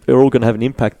brought in are all going to have an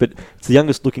impact. But it's the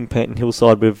youngest looking Panton Hill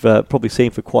side we've probably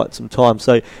seen for quite some time.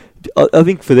 So I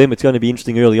think for them it's going to be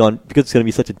interesting early on, because it's going to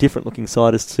be such a different looking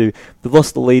side as to they've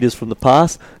lost the leaders from the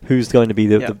past. Who's going to be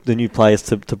the new players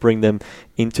to bring them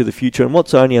into the future? And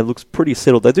Watsonia looks pretty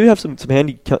settled. They do have some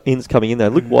handy ins coming in there.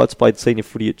 Luke White's played senior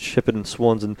footy at Shepherd and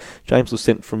Swans, and James was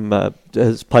sent from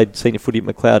has played senior footy at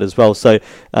McLeod as well. So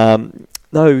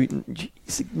no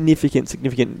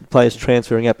significant players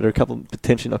transferring up. There are a couple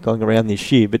potentially not going around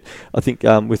this year, but I think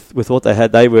with what they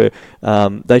had,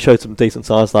 they showed some decent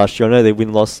size last year. I know their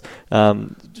win-loss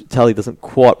tally doesn't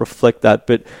quite reflect that,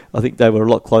 but I think they were a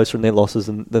lot closer in their losses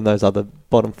than those other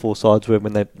bottom 4 sides were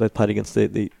when they played against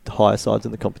the higher sides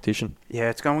in the competition. Yeah,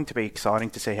 it's going to be exciting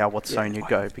to see how Watsonia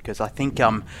go, because I think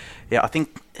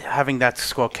having that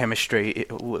squad chemistry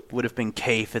would have been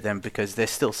key for them, because they're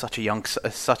still such a young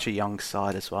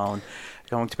side as well, and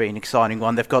going to be an exciting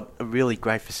one. They've got really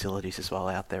great facilities as well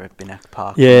out there at Binnack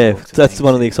Park. Yeah, that's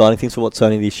one of the exciting things for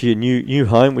Watsonia this year. New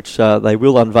home, which they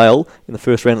will unveil in the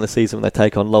first round of the season when they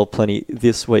take on Lowell Plenty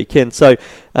this weekend. So,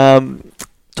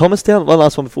 Thomastown, one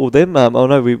last one before them. I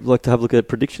know we like to have a look at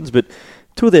predictions, but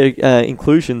two of their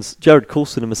inclusions, Jared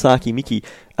Coulson and Masaki Miki,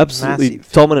 absolutely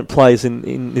Massive. dominant players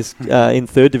in this in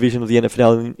third division of the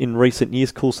NFL in recent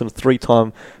years. Coulson, a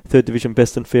 3-time third division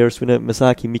best and fairest winner.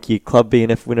 Masaki Miki, a club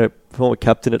BNF winner, former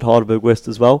captain at Heidelberg West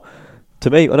as well. To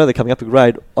me, I know they're coming up a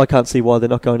grade. I can't see why they're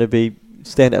not going to be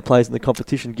standout players in the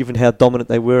competition, given how dominant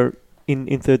they were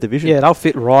in third division. Yeah, they'll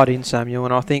fit right in, Samuel,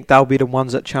 and I think they'll be the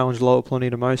ones that challenge Lower Plenty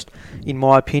the most, in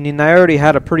my opinion. They already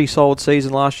had a pretty solid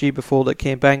season last year before that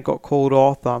Campbank got called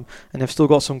off, and they've still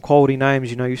got some quality names.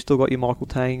 You know, you've still got your Michael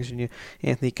Tangs and your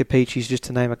Anthony Capicis, just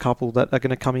to name a couple, that are going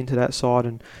to come into that side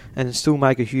and still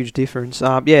make a huge difference.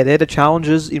 Yeah, they're the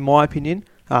challengers, in my opinion,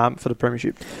 for the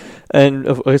premiership. And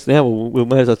I guess now we'll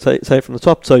may as well say it from the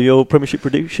top. So your premiership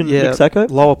prediction, Nick Sacco?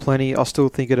 Lower Plenty, I still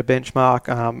think at a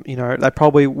benchmark. You know, they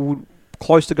probably would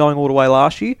close to going all the way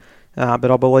last year, but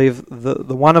I believe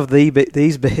the one of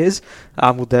these Bears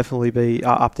will definitely be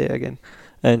up there again.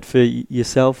 And for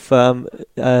yourself,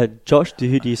 Josh,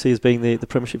 who do you see as being the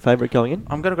premiership favourite going in?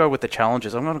 I'm going to go with the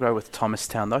challengers. I'm going to go with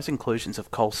Thomastown. Those inclusions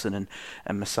of Coulson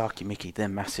and Masaki Miki, they're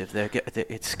massive.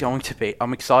 It's going to be.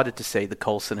 I'm excited to see the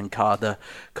Coulson and Carter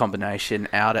combination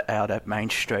out at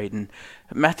Main Street. And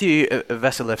Matthew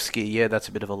Vasilevsky, yeah, that's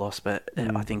a bit of a loss, but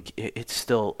I think it's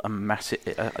still a massive.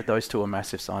 Those two are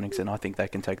massive signings, and I think they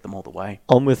can take them all the way.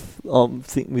 I'm with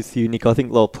you, Nick. I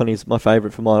think Lower Plenty is my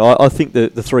favourite for mine. I think the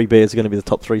three Bears are going to be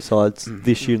the top three sides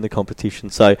this year in the competition.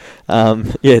 So,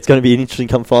 it's going to be an interesting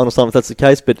come final time if that's the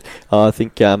case. But I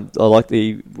think I like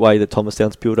the way that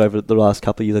Thomastown's built over the last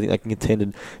couple of years. I think they can contend.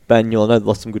 And Banyule, I know they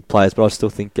lost some good players, but I still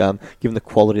think, given the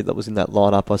quality that was in that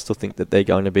lineup, I still think that they're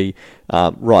going to be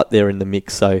right there in the mix.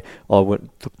 So I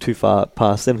wouldn't look too far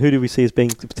past them. Who do we see as being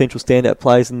the potential standout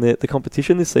players in the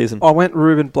competition this season? I went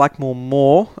Ruben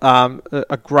Blackmore.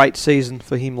 A great season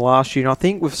for him last year. And I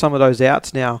think with some of those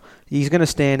outs now, he's going to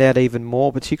stand out even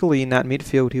more, particularly in that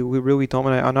midfield. He will really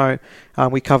dominate. I know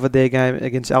we covered their game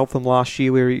against Eltham last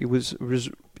year where he was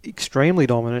extremely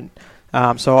dominant.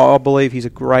 So I believe he's a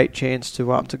great chance to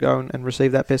go and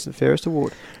receive that Best and Fairest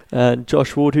award.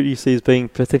 Josh Ward, who do you see as being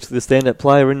potentially the standout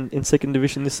player in second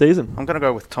division this season? I'm going to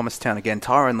go with Thomastown again.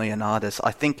 Tyrone Leonardis.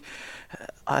 I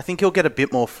think he'll get a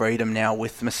bit more freedom now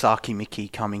with Masaki Miki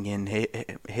coming in.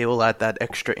 He will add that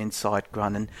extra inside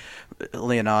run, and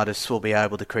Leonardis will be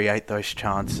able to create those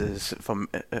chances from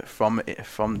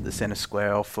the centre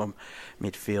square or from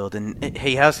midfield. And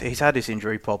he's had his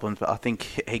injury problems, but I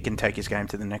think he can take his game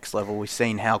to the next level. We've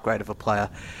seen how great of a player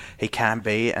he can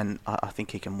be, and I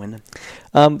think he can win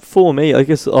it. For me, I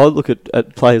guess I look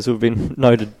at players who have been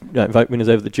noted vote winners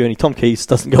over the journey. Tom Keys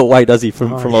doesn't go away, does he,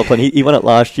 from Lower Plenty? He won it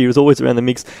last year. He was always around the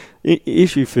mix.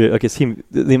 Issue for, I guess, him,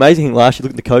 the amazing thing last year,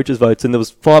 look at the coaches' votes, and there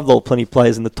was 5 Lower Plenty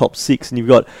players in the top 6, and you've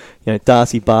got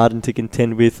Darcy Barden to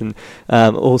contend with, and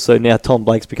also now Tom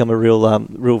Blake's become a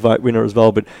real vote winner as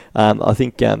well. But I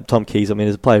think Tom Keys,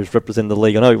 as a player who's represented the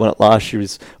league, I know he won it last year,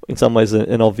 is in some ways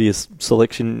an obvious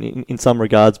selection in some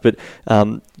regards, but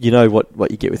you know what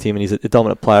you get with him, and he's a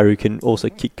dominant player who can also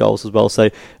kick goals as well.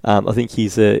 So I think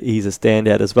he's a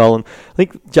standout as well. And I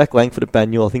think Jack Langford at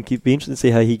Banyule, I think it'd be interesting to see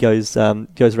how he goes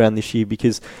around this year,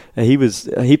 because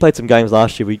he played some games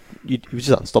last year. He was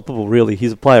just unstoppable, really.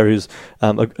 He's a player who's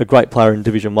a great player in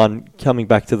Division 1, coming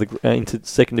back to into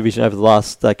second division over the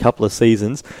last couple of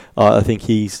seasons. I think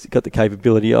he's got the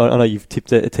capability. I know you've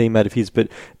tipped a teammate of his, but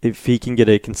if he can get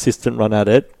a consistent run at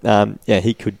it,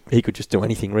 he could just do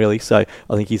anything, really. So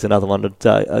I think he's another one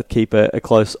to keep a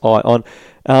close eye on.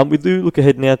 We do look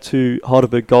ahead now to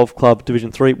Heidelberg Golf Club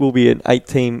Division 3. It will be an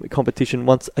 8-team competition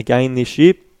once again this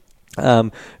year.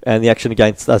 And the action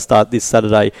again start this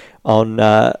Saturday on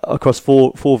across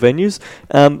four venues.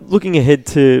 Looking ahead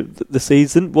to the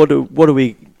season, what are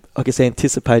we, I guess,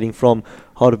 anticipating from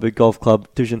Heidelberg Golf Club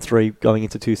Division 3 going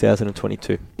into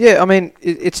 2022? Yeah,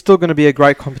 it's still going to be a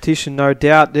great competition, no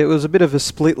doubt. There was a bit of a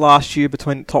split last year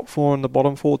between the top 4 and the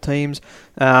bottom 4 teams,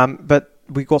 but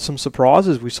we got some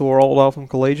surprises. We saw Old Eltham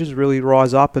Collegians really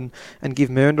rise up and give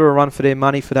Mernda a run for their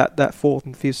money for that 4th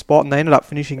and 5th spot, and they ended up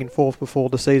finishing in 4th before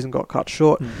the season got cut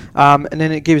short. And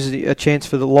then it gives a chance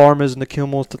for the Lorimers and the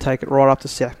Kilmores to take it right up to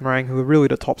South Morang, who were really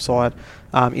the top side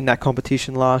in that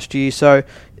competition last year. So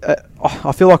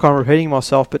I feel like I'm repeating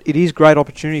myself, but it is a great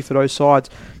opportunity for those sides.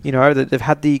 That they've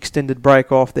had the extended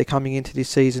break off. They're coming into this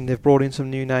season. They've brought in some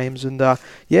new names, and a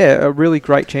really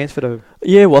great chance for them.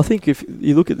 Yeah, well, I think if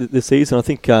you look at the season, I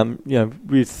think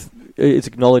it's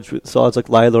acknowledged with sides like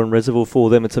Layla and Reservoir, for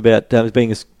them it's about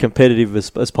being as competitive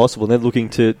as possible, and they're looking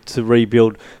to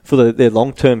rebuild for their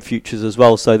long-term futures as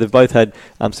well. So they've both had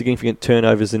significant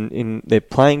turnovers in their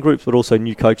playing groups, but also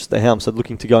new coaches at the helm, so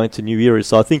looking to go into new eras.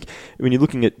 So I think when you're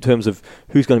looking at terms of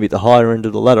who's going to be at the higher end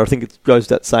of the ladder, I think it goes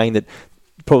without saying that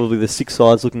probably the 6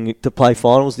 sides looking to play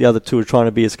finals. The other 2 are trying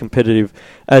to be as competitive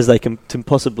as they can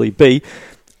possibly be.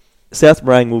 South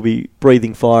Morang will be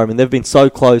breathing fire. I mean, they've been so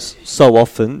close so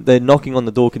often. They're knocking on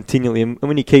the door continually. And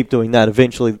when you keep doing that,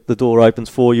 eventually the door opens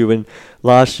for you. And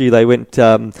last year they went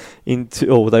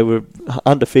they were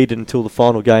undefeated until the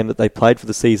final game that they played for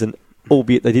the season,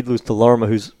 albeit they did lose to Lorimer,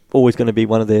 who's always going to be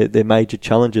one of their major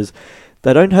challengers.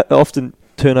 They don't often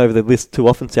turn over the list too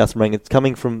often, South Morang. It's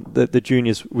coming from the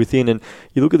juniors within, and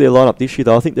you look at their lineup this year,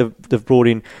 though, I think they've brought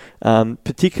in,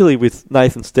 particularly with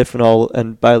Nathan Stefano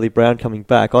and Bailey Brown coming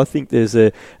back, I think there's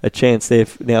a chance there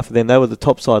now for them. They were the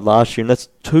top side last year, and that's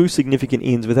 2 significant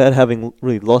ins without having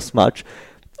really lost much.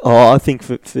 I think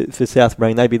for South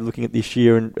Morang, they'd be looking at this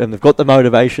year, and they've got the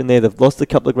motivation there. They've lost a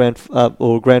couple of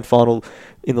grand final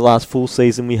in the last full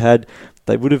season we had.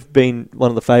 They would have been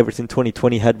one of the favourites in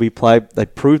 2020 had we played. They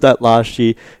proved that last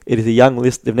year. It is a young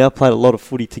list. They've now played a lot of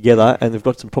footy together, and they've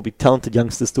got some probably talented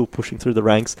youngsters still pushing through the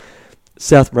ranks.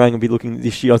 South Morang will be looking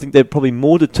this year. I think they're probably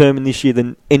more determined this year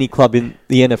than any club in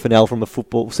the NFNL from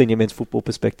a senior men's football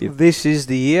perspective. This is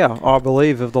the year, I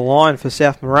believe, of the line for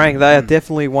South Morang. They are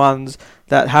definitely ones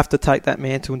that have to take that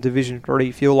mantle in Division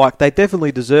 3. Feel like they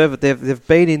definitely deserve it. They've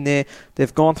been in there.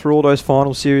 They've gone through all those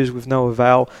final series with no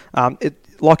avail.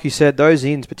 Like you said, those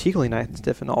ins, particularly Nathan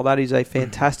Stefano, that is a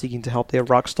fantastic in to help their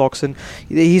ruck stocks. And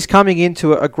he's coming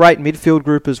into a great midfield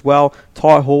group as well.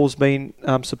 Ty Hall's been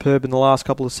superb in the last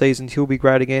couple of seasons. He'll be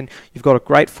great again. You've got a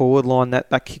great forward line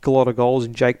that kick a lot of goals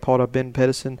in Jake Potter, Ben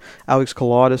Pedersen, Alex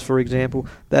Kalidas, for example.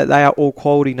 They are all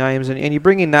quality names. And you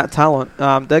bring in that talent,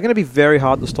 they're going to be very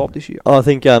hard to stop this year. I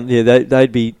think,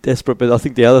 they'd be desperate. But I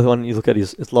think the other one you look at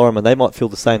is Lorimer. They might feel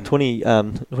the same.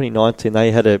 2019,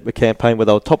 they had a campaign where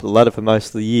they were top of the ladder for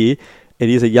most of the year. It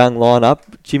is a young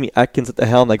lineup. Jimmy Atkins at the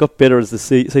helm. They got better as the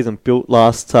season built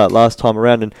last time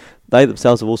around, and they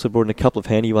themselves have also brought in a couple of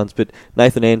handy ones. But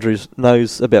Nathan Andrews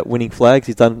knows about winning flags.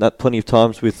 He's done that plenty of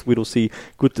times with Whittlesea.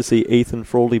 Good to see Ethan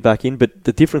Frawley back in. But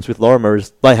the difference with Lorimer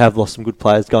is they have lost some good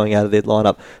players going out of their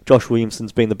lineup. Josh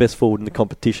Williamson's been the best forward in the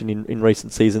competition in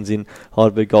recent seasons in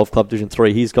Heidelberg Golf Club Division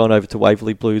 3. He's gone over to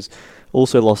Waverley Blues.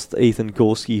 Also lost Ethan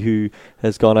Gorski, who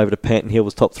has gone over to Panton Hill,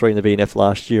 was top 3 in the BNF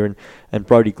last year, and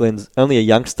Brody Glenn's only a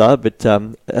youngster, but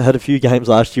had a few games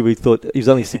last year. We thought he was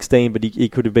only 16, but he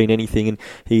could have been anything, and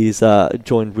he's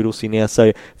joined Whittlesea now.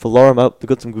 So for Lorimer, they've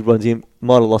got some good ones in.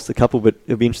 Might have lost a couple, but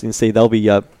it'll be interesting to see. They'll be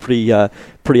pretty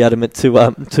adamant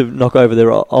to knock over their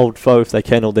old foe if they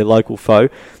can, or their local foe.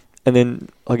 And then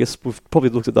I guess we've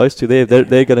probably looked at those two there.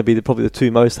 They're going to be probably the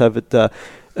 2 most have it.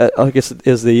 I guess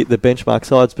as the benchmark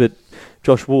sides, but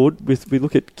Josh Ward, we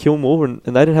look at Kilmore, and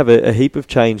they don't have a heap of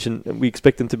change, and we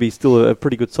expect them to be still a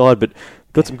pretty good side, but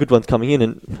got some good ones coming in.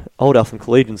 And Old Eltham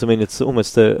Collegians, I mean, it's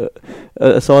almost a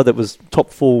side that was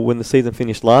top 4 when the season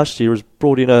finished last year, has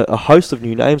brought in a host of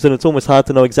new names, and it's almost hard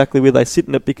to know exactly where they sit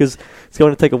in it, because it's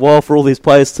going to take a while for all these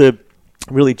players to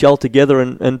really gel together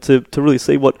and to really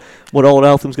see what Old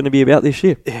Eltham's going to be about this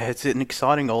year. Yeah, it's an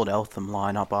exciting Old Eltham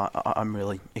lineup. I'm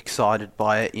really excited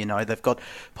by it. You know, they've got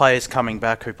players coming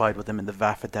back who played with them in the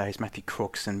VAFA days, Matthew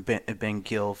Crooks and Ben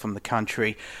Gill from the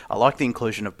country. I like the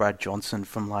inclusion of Brad Johnson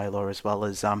from Layla, as well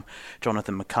as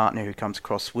Jonathan McCartney, who comes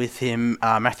across with him.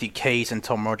 Matthew Keys and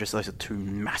Tom Rogers, those are 2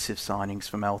 massive signings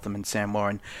from Eltham, and Sam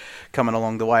Warren coming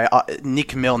along the way.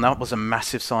 Nick Milne, that was a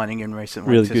massive signing in recent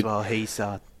weeks as well. He's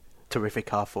terrific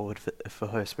half forward for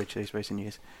Hurstbridge these recent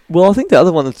years. Well, I think the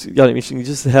other one that's going to be interesting is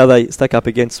just how they stack up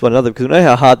against one another, because we know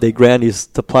how hard their ground is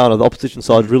to play on. The opposition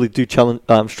sides really do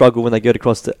struggle when they get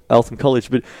across to Eltham College,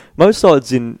 but most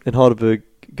sides in Heidelberg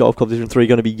Golf Club Division 3 are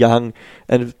going to be young,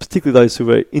 and particularly those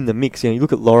who are in the mix. You know, you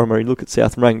look at Lorimer, you look at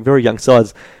South Morang, very young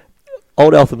sides.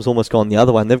 Old Eltham's almost gone the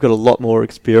other way, and they've got a lot more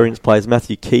experienced players.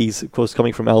 Matthew Keys, of course,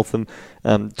 coming from Eltham,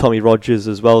 Tommy Rogers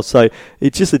as well. So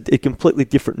it's just a completely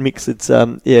different mix. It's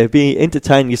being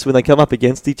entertaining just when they come up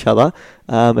against each other,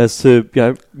 as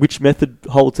to which method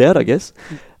holds out, I guess.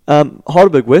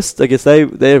 Heidelberg West, I guess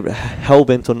they're hell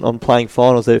bent on playing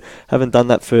finals. They haven't done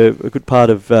that for a good part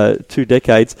of 2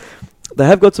 decades. They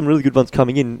have got some really good ones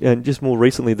coming in, and just more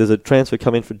recently there's a transfer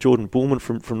come in for Jordan Bullman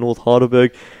from North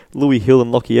Heidelberg. Louis Hill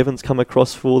and Lockie Evans come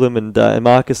across for them, and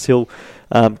Marcus Hill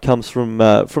comes from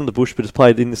the bush but has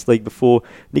played in this league before.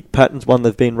 Nick Patton's one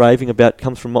they've been raving about,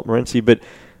 comes from Montmorency, but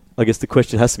I guess the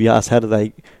question has to be asked, how do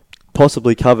they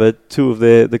possibly cover 2 of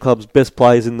the club's best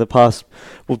players in the past,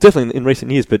 well, definitely in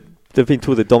recent years, but they've been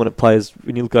 2 of the dominant players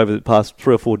when you look over the past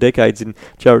 3 or 4 decades in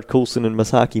Jared Coulson and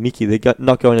Masaki Miki. They're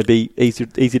not going to be easy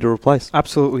to replace.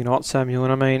 Absolutely not, Samuel.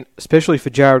 And I mean, especially for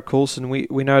Jared Coulson,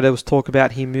 we know there was talk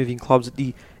about him moving clubs at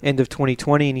the end of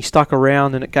 2020, and he stuck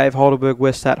around, and it gave Heidelberg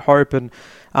West that hope. And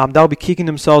they'll be kicking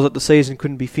themselves that the season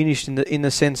couldn't be finished in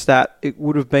the sense that it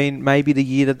would have been maybe the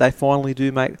year that they finally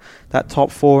do make that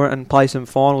top 4 and play some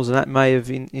finals, and that may have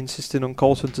insisted on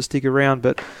Colson to stick around.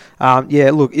 But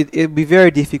look, it'll be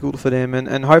very difficult for them,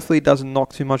 and hopefully it doesn't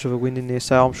knock too much of a wind in their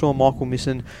sail. I'm sure Michael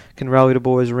Misson can rally the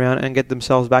boys around and get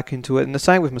themselves back into it. And the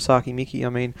same with Masaki Miki. I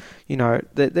mean,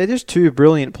 they're just two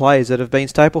brilliant players that have been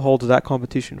staple holders of that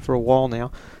competition for a while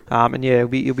now. It'll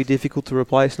be difficult to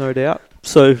replace, no doubt.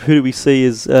 So who do we see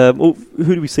as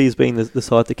being the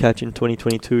side to catch in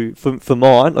 2022? For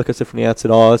mine, like I said from the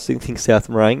outset, I think South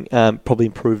Morang probably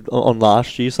improved on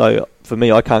last year. So for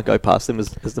me, I can't go past them as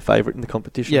the favourite in the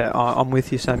competition. Yeah, I'm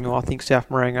with you, Samuel. I think South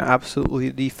Morang are absolutely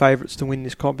the favourites to win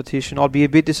this competition. I'd be a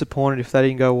bit disappointed if they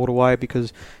didn't go all the way,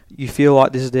 because you feel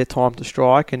like this is their time to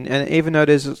strike. And even though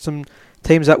there's some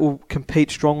teams that will compete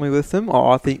strongly with them,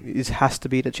 I think this has to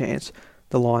be the chance.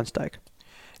 The Lions take.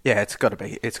 Yeah, it's got to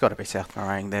be South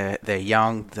Morang. They're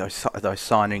young. Those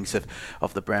signings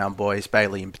of the Brown boys,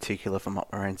 Bailey in particular from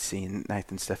Montmorency and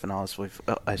Nathan Stephanos,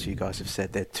 as you guys have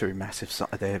said, they're massive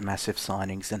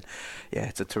signings, and yeah,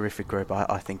 it's a terrific group.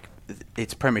 I think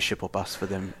it's premiership or bust for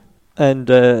them. And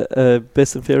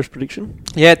best and fairest prediction?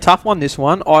 Yeah, tough one, this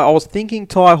one. I was thinking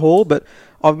Ty Hall, but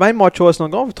I've made my choice and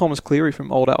I've gone for Thomas Cleary from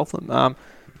Old Eltham.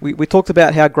 We talked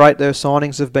about how great their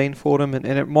signings have been for them, and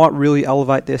it might really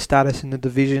elevate their status in the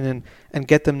division and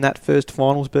get them that first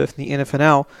finals berth in the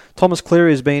NFNL. Thomas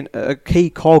Cleary has been a key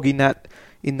cog in that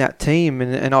team,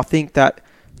 and I think that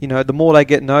the more they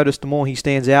get noticed, the more he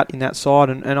stands out in that side,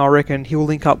 and I reckon he'll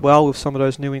link up well with some of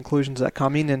those new inclusions that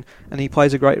come in, and he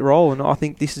plays a great role, and I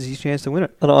think this is his chance to win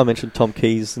it. I know I mentioned Tom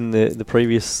Keys in the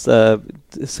previous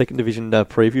second division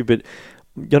preview, but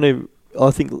I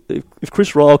think if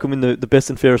Chris Ryle can win the best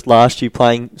and fairest last year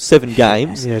playing 7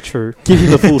 games, yeah, true, give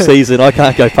him a full season, I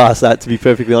can't go past that, to be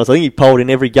perfectly honest. I think he polled in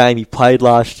every game he played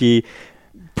last year.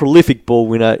 Prolific ball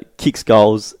winner, kicks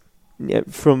goals. Yeah,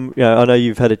 I know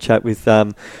you've had a chat with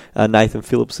Nathan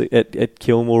Phillips at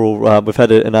Kilmore, or we've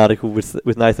had an article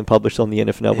with Nathan published on the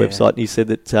NFNL website, and he said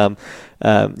that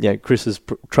Chris is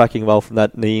tracking well from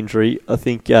that knee injury. I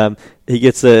think he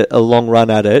gets a long run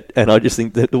at it, and I just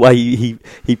think that the way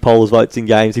he polls votes in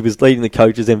games, he was leading the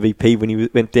coaches MVP when he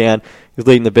went down. He was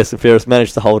leading the best and fairest,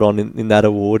 managed to hold on in that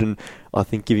award, and I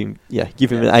think give him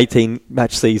an 18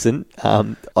 match season.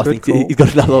 I think he's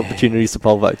got another opportunities to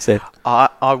poll votes there.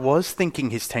 I was thinking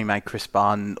his teammate Chris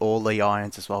Barn or Lee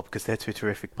Irons as well, because they're two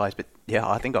terrific players. But yeah,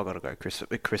 I think I've got to go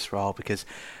Chris Ryle, because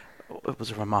it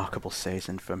was a remarkable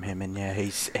season from him, and yeah,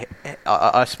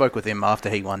 I spoke with him after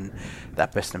he won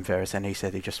that best and fairest, and he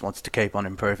said he just wants to keep on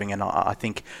improving, and I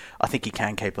think he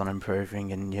can keep on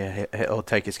improving, and yeah, he'll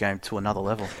take his game to another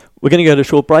level. We're going to go to a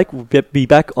short break. We'll be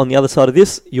back on the other side of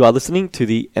this. You are listening to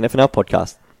the NFNL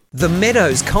podcast. The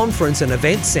Meadows Conference and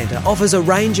Events Centre offers a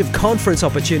range of conference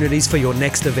opportunities for your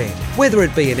next event. Whether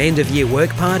it be an end-of-year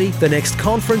work party, the next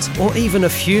conference, or even a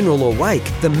funeral or wake,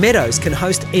 the Meadows can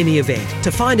host any event.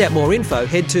 To find out more info,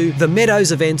 head to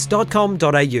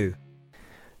themeadowsevents.com.au.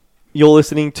 You're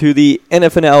listening to the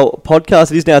NFNL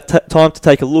podcast. It is now time to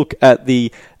take a look at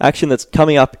the action that's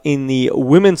coming up in the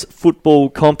women's football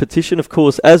competition. Of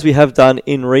course, as we have done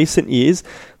in recent years,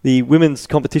 the women's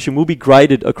competition will be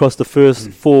graded across the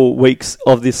first 4 weeks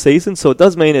of this season. So it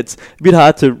does mean it's a bit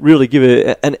hard to really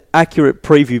give an accurate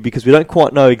preview, because we don't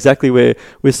quite know exactly where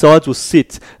sides will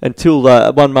sit until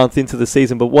 1 month into the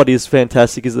season. But what is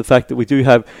fantastic is the fact that we do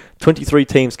have 23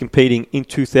 teams competing in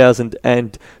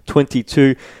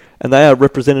 2022. And they are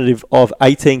representative of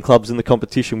 18 clubs in the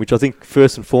competition, which I think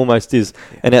first and foremost is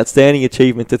an outstanding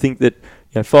achievement. To think that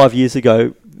 5 years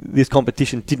ago this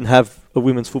competition didn't have a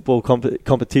women's football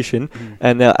competition,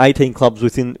 and now 18 clubs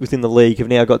within the league have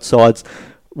now got sides.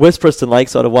 West Preston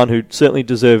Lakeside are one who certainly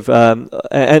deserve, and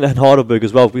Heidelberg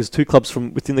as well, because 2 clubs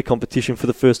from within the competition for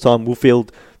the first time will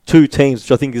field 2 teams,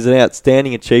 which I think is an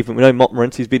outstanding achievement. We know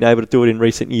Montmorency's been able to do it in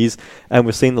recent years, and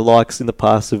we've seen the likes in the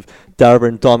past of Darrabah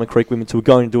and Diamond Creek Women who are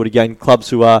going to do it again.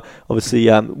 Clubs who are obviously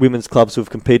women's clubs who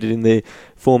have competed in the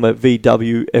former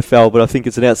VWFL, but I think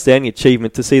it's an outstanding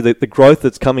achievement to see the growth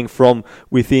that's coming from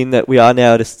within, that we are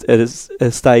now at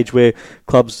a stage where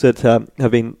clubs that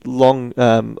have been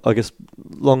long-term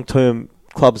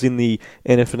clubs in the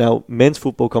NFNL men's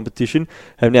football competition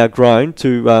have now grown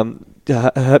to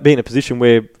be in a position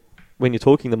where, when you're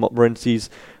talking the Montmorencys,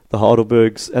 the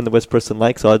Heidelbergs and the West Preston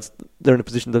Lakesides, they're in a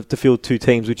position to field 2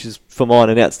 teams, which is, for mine,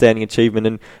 an outstanding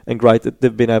achievement, and great that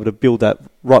they've been able to build that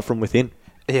right from within.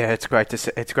 Yeah, it's great to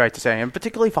see. It's great to see, and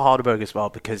particularly for Heidelberg as well,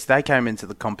 because they came into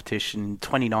the competition in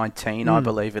 2019, I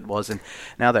believe it was, and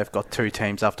now they've got 2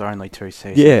 teams after only 2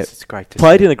 seasons. Yeah, it's great to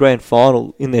played see. in a grand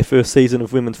final in their first season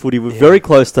of women's footy. We're very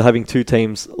close to having 2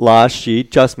 teams last year,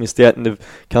 just missed out, and have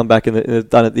come back and have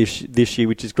done it this year,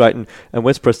 which is great. And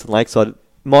West Preston Lakeside,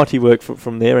 mighty work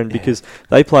from there, and because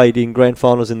they played in grand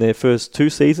finals in their first 2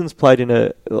 seasons, played in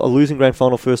a losing grand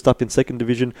final first up in second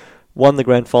division, won the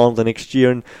grand final the next year,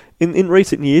 and in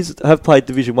recent years have played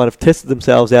Division 1, have tested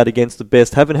themselves out against the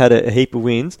best, haven't had a heap of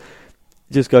wins.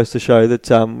 It just goes to show that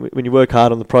when you work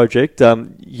hard on the project,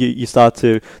 you start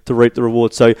to reap the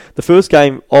rewards. So the first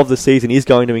game of the season is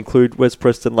going to include West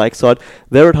Preston Lakeside.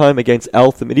 They're at home against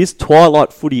Eltham. It is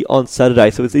twilight footy on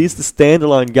Saturday, so it is the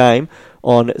standalone game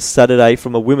on Saturday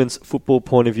from a women's football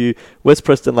point of view. West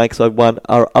Preston Lakeside 1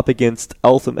 are up against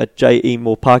Eltham at J.E.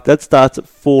 Moore Park. That starts at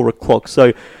 4 o'clock.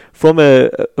 So from a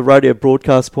radio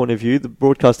broadcast point of view, the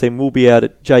broadcast team will be out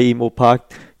at J.E. Moore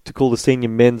Park to call the senior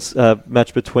men's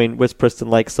match between West Preston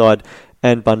Lakeside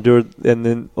and Bundoora, and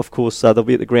then of course they'll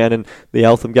be at the ground, and the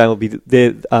Eltham game will be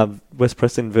there. West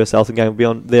Preston versus Eltham game will be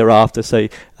on thereafter, so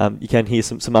you can hear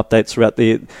some updates throughout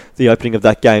the opening of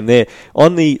that game there.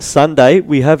 On the Sunday,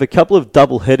 we have a couple of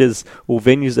double headers, or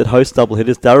venues that host double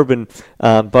headers. Darebin,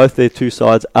 both their 2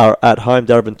 sides are at home.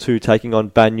 Darebin 2 taking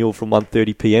on Banyule from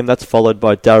 1:30pm. That's followed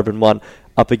by Darebin 1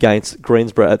 up against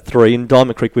Greensborough at 3, and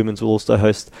Diamond Creek Women's will also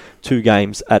host 2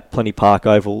 games at Plenty Park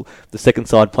Oval. The second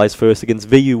side plays first against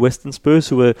VU Western Spurs,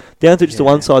 who are down to just the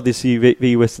one side this year,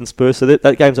 VU Western Spurs, so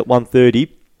that game's at 1:30.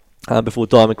 Before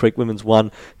Diamond Creek Women's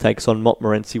 1 takes on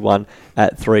Montmorency 1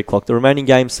 at 3 o'clock. The remaining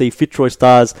games see Fitzroy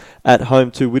Stars at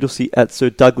home to Whittlesea at Sir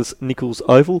Douglas Nichols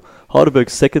Oval.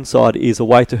 Heidelberg's second side is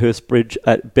away to Hurstbridge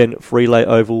at Ben Freeley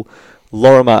Oval.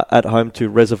 Lorimer at home to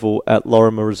Reservoir at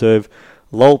Lorimer Reserve.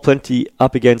 Lowell Plenty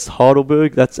up against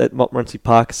Heidelberg. That's at Montmorency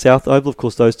Park South Oval. Of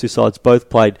course, those 2 sides both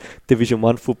played Division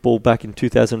 1 football back in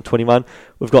 2021.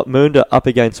 We've got Mernda up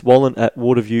against Wallen at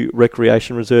Waterview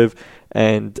Recreation Reserve,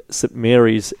 and St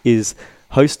Mary's is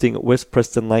hosting West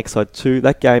Preston Lakeside 2.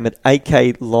 That game at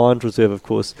AK Lions Reserve, of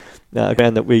course, a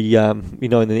ground that we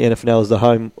know in the NFNL is the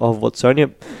home of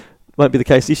Watsonia. Won't be the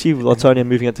case this year, with Watsonia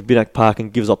moving out to Binnock Park,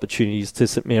 and gives opportunities to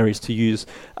St Mary's to use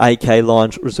AK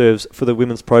Lions Reserves for the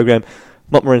women's program.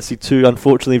 Montmorency 2,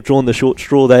 unfortunately, have drawn the short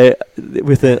straw there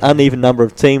with an uneven number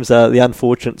of teams. The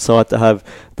unfortunate side to have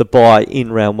the bye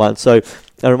in round 1. So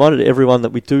I reminded everyone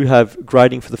that we do have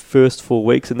grading for the first 4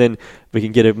 weeks, and then we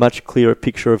can get a much clearer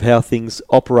picture of how things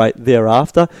operate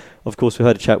thereafter. Of course, we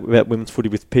had a chat about women's footy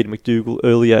with Peter McDougall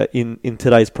earlier in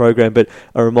today's program, but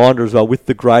a reminder as well with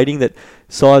the grading that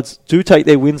sides do take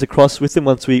their wins across with them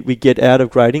once we get out of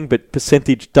grading, but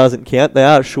percentage doesn't count. They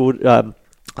are short.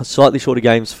 Slightly shorter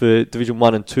games for Division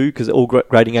 1 and 2, because all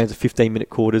grading games are 15-minute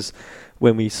quarters.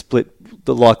 When we split,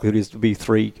 the likelihood is to be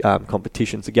 3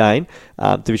 competitions again.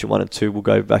 Division 1 and 2 will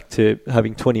go back to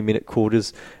having 20-minute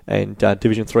quarters, and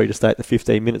Division 3 to stay at the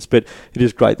 15 minutes. But it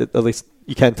is great that at least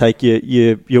you can take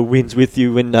your wins with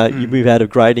you when you move out of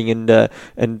grading,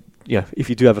 and if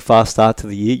you do have a fast start to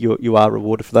the year, you are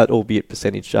rewarded for that, albeit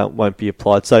percentage won't be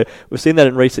applied. So we've seen that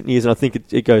in recent years, and I think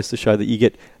it goes to show that you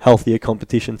get healthier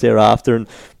competitions thereafter. And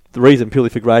the reason purely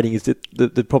for grading is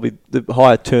that probably the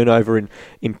higher turnover in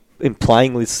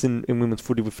playing lists in women's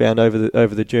footy we've found over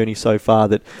the journey so far,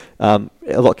 that a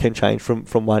lot can change from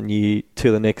one year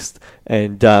to the next,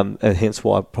 and hence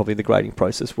why probably the grading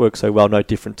process works so well. No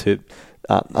different to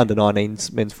under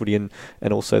 19s men's footy and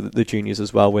also the juniors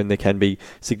as well, when there can be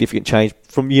significant change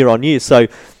from year on year. So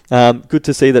good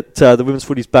to see that the women's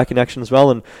footy is back in action as well.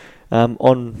 And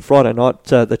on Friday night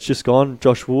that's just gone,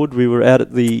 Josh Ward, we were out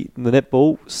at the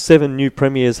netball. 7 new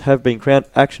premiers have been crowned,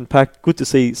 action packed. Good to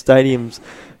see stadiums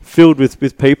filled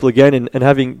with people again, and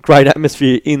having great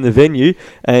atmosphere in the venue,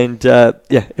 and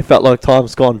it felt like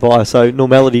time's gone by, so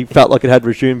normality felt like it had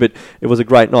resumed, but it was a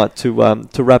great night to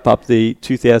wrap up the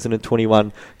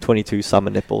 2021-22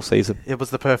 summer netball season. It was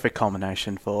the perfect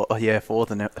culmination for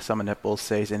the summer netball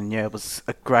season. It was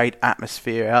a great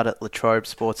atmosphere out at Latrobe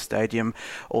Sports Stadium.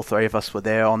 All 3 of us were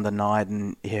there on the night,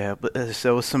 and but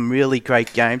there was some really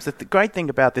great games. The great thing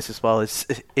about this as well is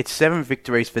it's 7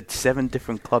 victories for 7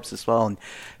 different clubs as well. And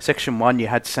Section 1, you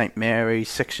had St Mary's.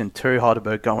 Section 2,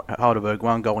 Heidelberg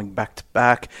 1 going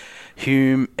back-to-back.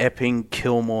 Hume, Epping,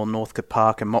 Kilmore, Northcote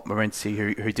Park, and Montmorency,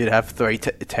 who did have 3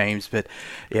 teams, but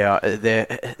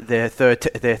their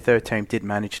third team did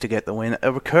manage to get the win.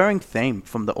 A recurring theme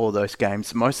from all those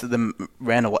games. Most of them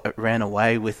ran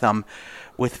away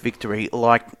with victory,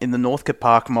 like in the Northcote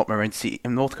Park 2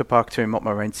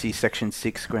 Montmorency Section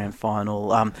 6 grand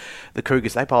final. The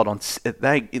Cougars, they piled on.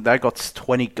 They got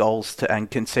 20 goals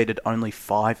and conceded only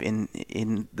 5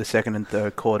 in the second and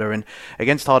third quarter. And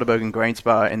against Heidelberg and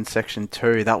Greensboro in Section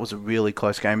 2, that was a really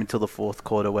close game until the fourth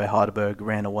quarter where Heidelberg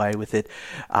ran away with it.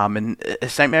 And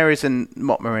St Mary's and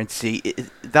Montmorency,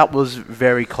 that was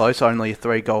very close, only a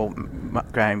 3-goal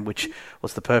game, which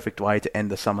was the perfect way to end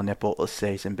the summer netball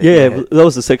season. But that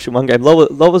was the Section 1 game.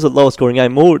 That was a lower scoring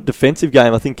game, more defensive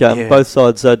game. I think both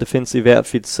sides' defensive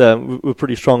outfits were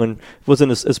pretty strong and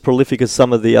wasn't as prolific as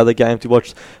some of the other games you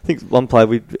watched. I think one play,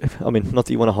 not that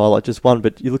you want to highlight just one,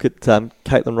 but you look at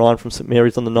Caitlin Ryan from St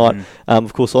Mary's on the night.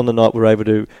 Of course, on the night we were able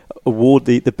to award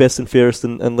the best and fairest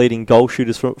and leading goal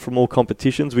shooters from all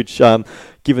competitions, which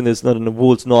given there's not an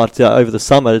awards night over the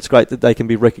summer, it's great that they can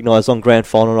be recognised on grand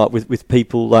final night with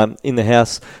people in the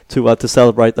house to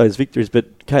celebrate those victories.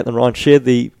 But Caitlin Ryan shared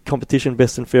the competition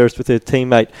best and fairest with her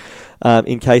teammate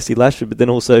in Casey Lashford, but then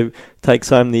also takes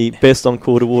home the best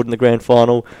on-court award in the grand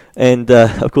final and,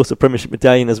 of course, a premiership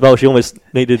medallion as well. She almost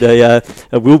needed a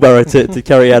wheelbarrow to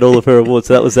carry out all of her awards,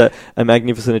 so that was a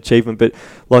magnificent achievement. But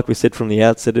like we said from the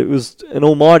outset, it was an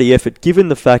almighty effort, given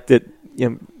the fact that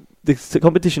the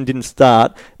competition didn't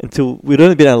start until we'd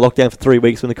only been out of lockdown for 3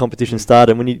 weeks when the competition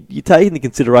started. When you take into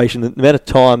consideration the amount of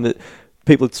time that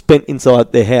people had spent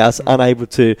inside their house, unable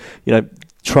to,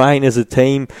 train as a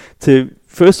team, to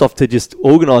first off to just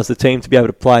organise the team to be able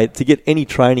to play, to get any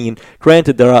training. And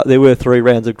granted, there were 3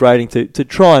 rounds of grading to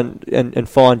try and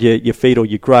find your feet or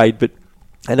your grade, but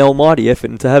an almighty effort,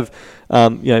 and to have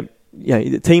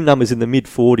the team numbers in the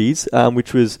mid-40s,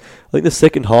 which was I think the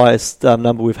second highest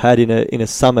number we've had in a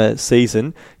summer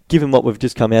season, given what we've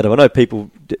just come out of. I know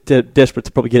people desperate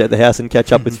to probably get out of the house and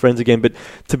catch up with friends again, but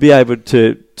to be able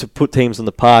to put teams on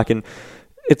the park, and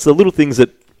it's the little things that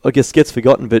I guess gets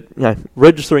forgotten, but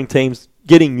registering teams,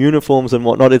 getting uniforms and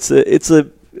whatnot, it's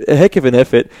a heck of an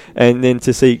effort, and then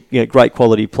to see great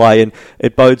quality play, and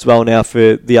it bodes well now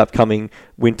for the upcoming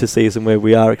winter season where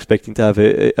we are expecting to have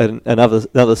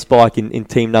another spike in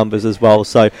team numbers as well.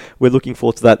 So we're looking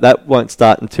forward to that. That won't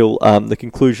start until the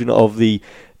conclusion of the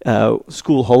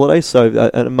school holidays, so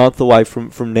a month away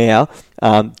from now,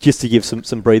 just to give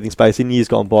some breathing space. In years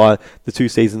gone by, the 2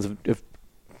 seasons have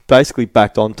basically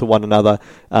backed on to one another.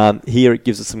 Here it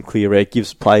gives us some clear air,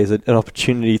 gives players an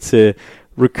opportunity to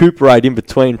recuperate in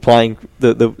between playing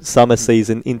the summer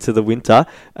season into the winter,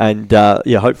 and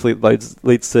hopefully it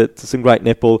leads to some great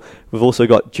netball. We've also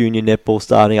got junior netball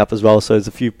starting up as well, so there's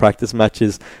a few practice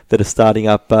matches that are starting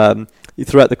up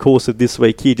throughout the course of this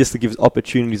week here, just to give us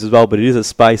opportunities as well. But it is a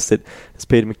space that, as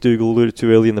Peter McDougall alluded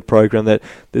to early in the program, that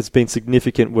there's been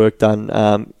significant work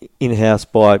done in-house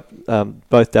by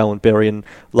both Darwin Berry and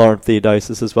Lauren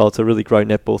Theodosis as well to really grow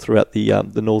netball throughout the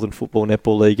Northern Football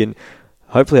Netball League, and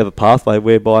hopefully have a pathway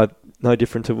whereby, no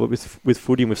different to what with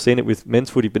footy, and we've seen it with men's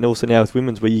footy, but also now with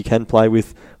women's, where you can play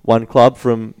with one club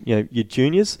from your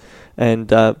juniors and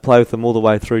play with them all the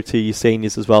way through to your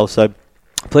seniors as well. So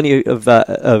plenty of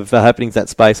happenings in that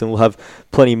space, and we'll have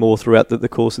plenty more throughout the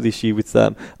course of this year with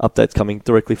updates coming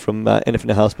directly from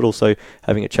NFNL House, but also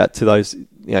having a chat to those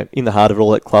in the heart of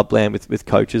all that clubland with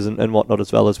coaches and whatnot,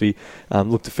 as well as we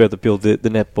look to further build the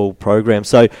netball program.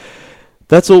 So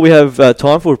that's all we have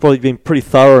time for. We've probably been pretty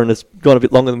thorough, and it's gone a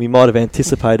bit longer than we might have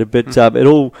anticipated, but it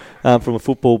all, from a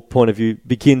football point of view,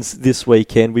 begins this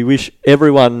weekend. We wish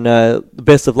everyone the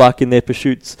best of luck in their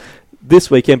pursuits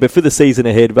this weekend, but for the season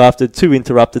ahead, after 2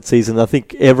 interrupted seasons, I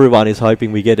think everyone is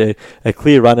hoping we get a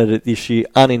clear run at it this year,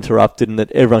 uninterrupted, and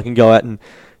that everyone can go out and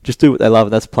just do what they love,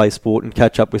 and that's play sport and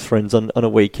catch up with friends on a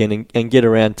weekend and get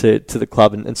around to the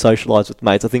club and socialise with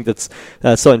mates. I think that's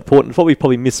so important. It's what we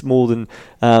probably miss more than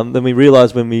we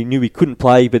realised when we knew we couldn't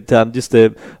play, but just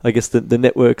the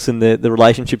networks and the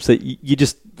relationships that you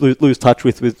just lose touch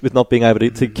with not being able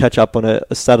to catch up on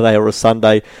a Saturday or a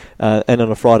Sunday and on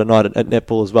a Friday night at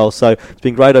netball as well. So it's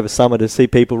been great over summer to see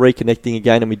people reconnecting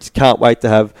again, and we just can't wait to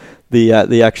have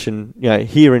the action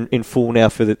here in full now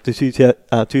for the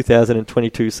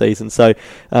 2022 season. So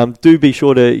do be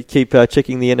sure to keep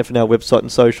checking the NFNL website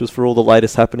and socials for all the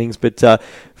latest happenings, but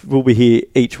we'll be here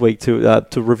each week to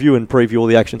review and preview all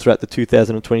the action throughout the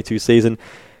 2022 season.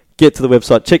 Get to the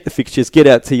website, check the fixtures, get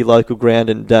out to your local ground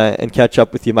and catch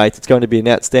up with your mates. It's going to be an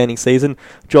outstanding season.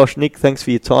 Josh, Nick, thanks for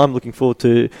your time. Looking forward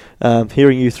to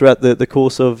hearing you throughout the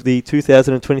course of the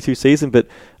 2022 season. But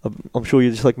I'm sure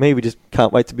you're just like me. We just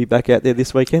can't wait to be back out there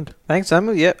this weekend. Thanks,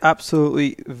 Samuel. Yeah,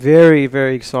 absolutely. Very,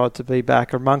 very excited to be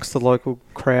back amongst the local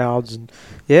crowds. And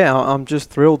yeah, I'm just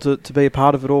thrilled to be a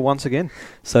part of it all once again.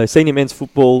 So senior men's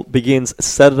football begins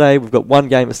Saturday. We've got one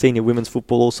game of senior women's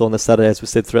football also on the Saturday, as we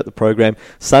said throughout the program.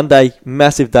 Sunday,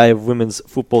 massive day of women's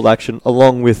football action,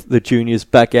 along with the juniors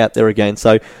back out there again.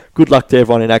 So good luck to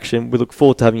everyone in action. We look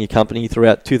forward to having your company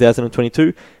throughout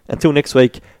 2022. Until next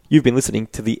week, you've been listening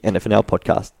to the NFNL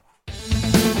podcast.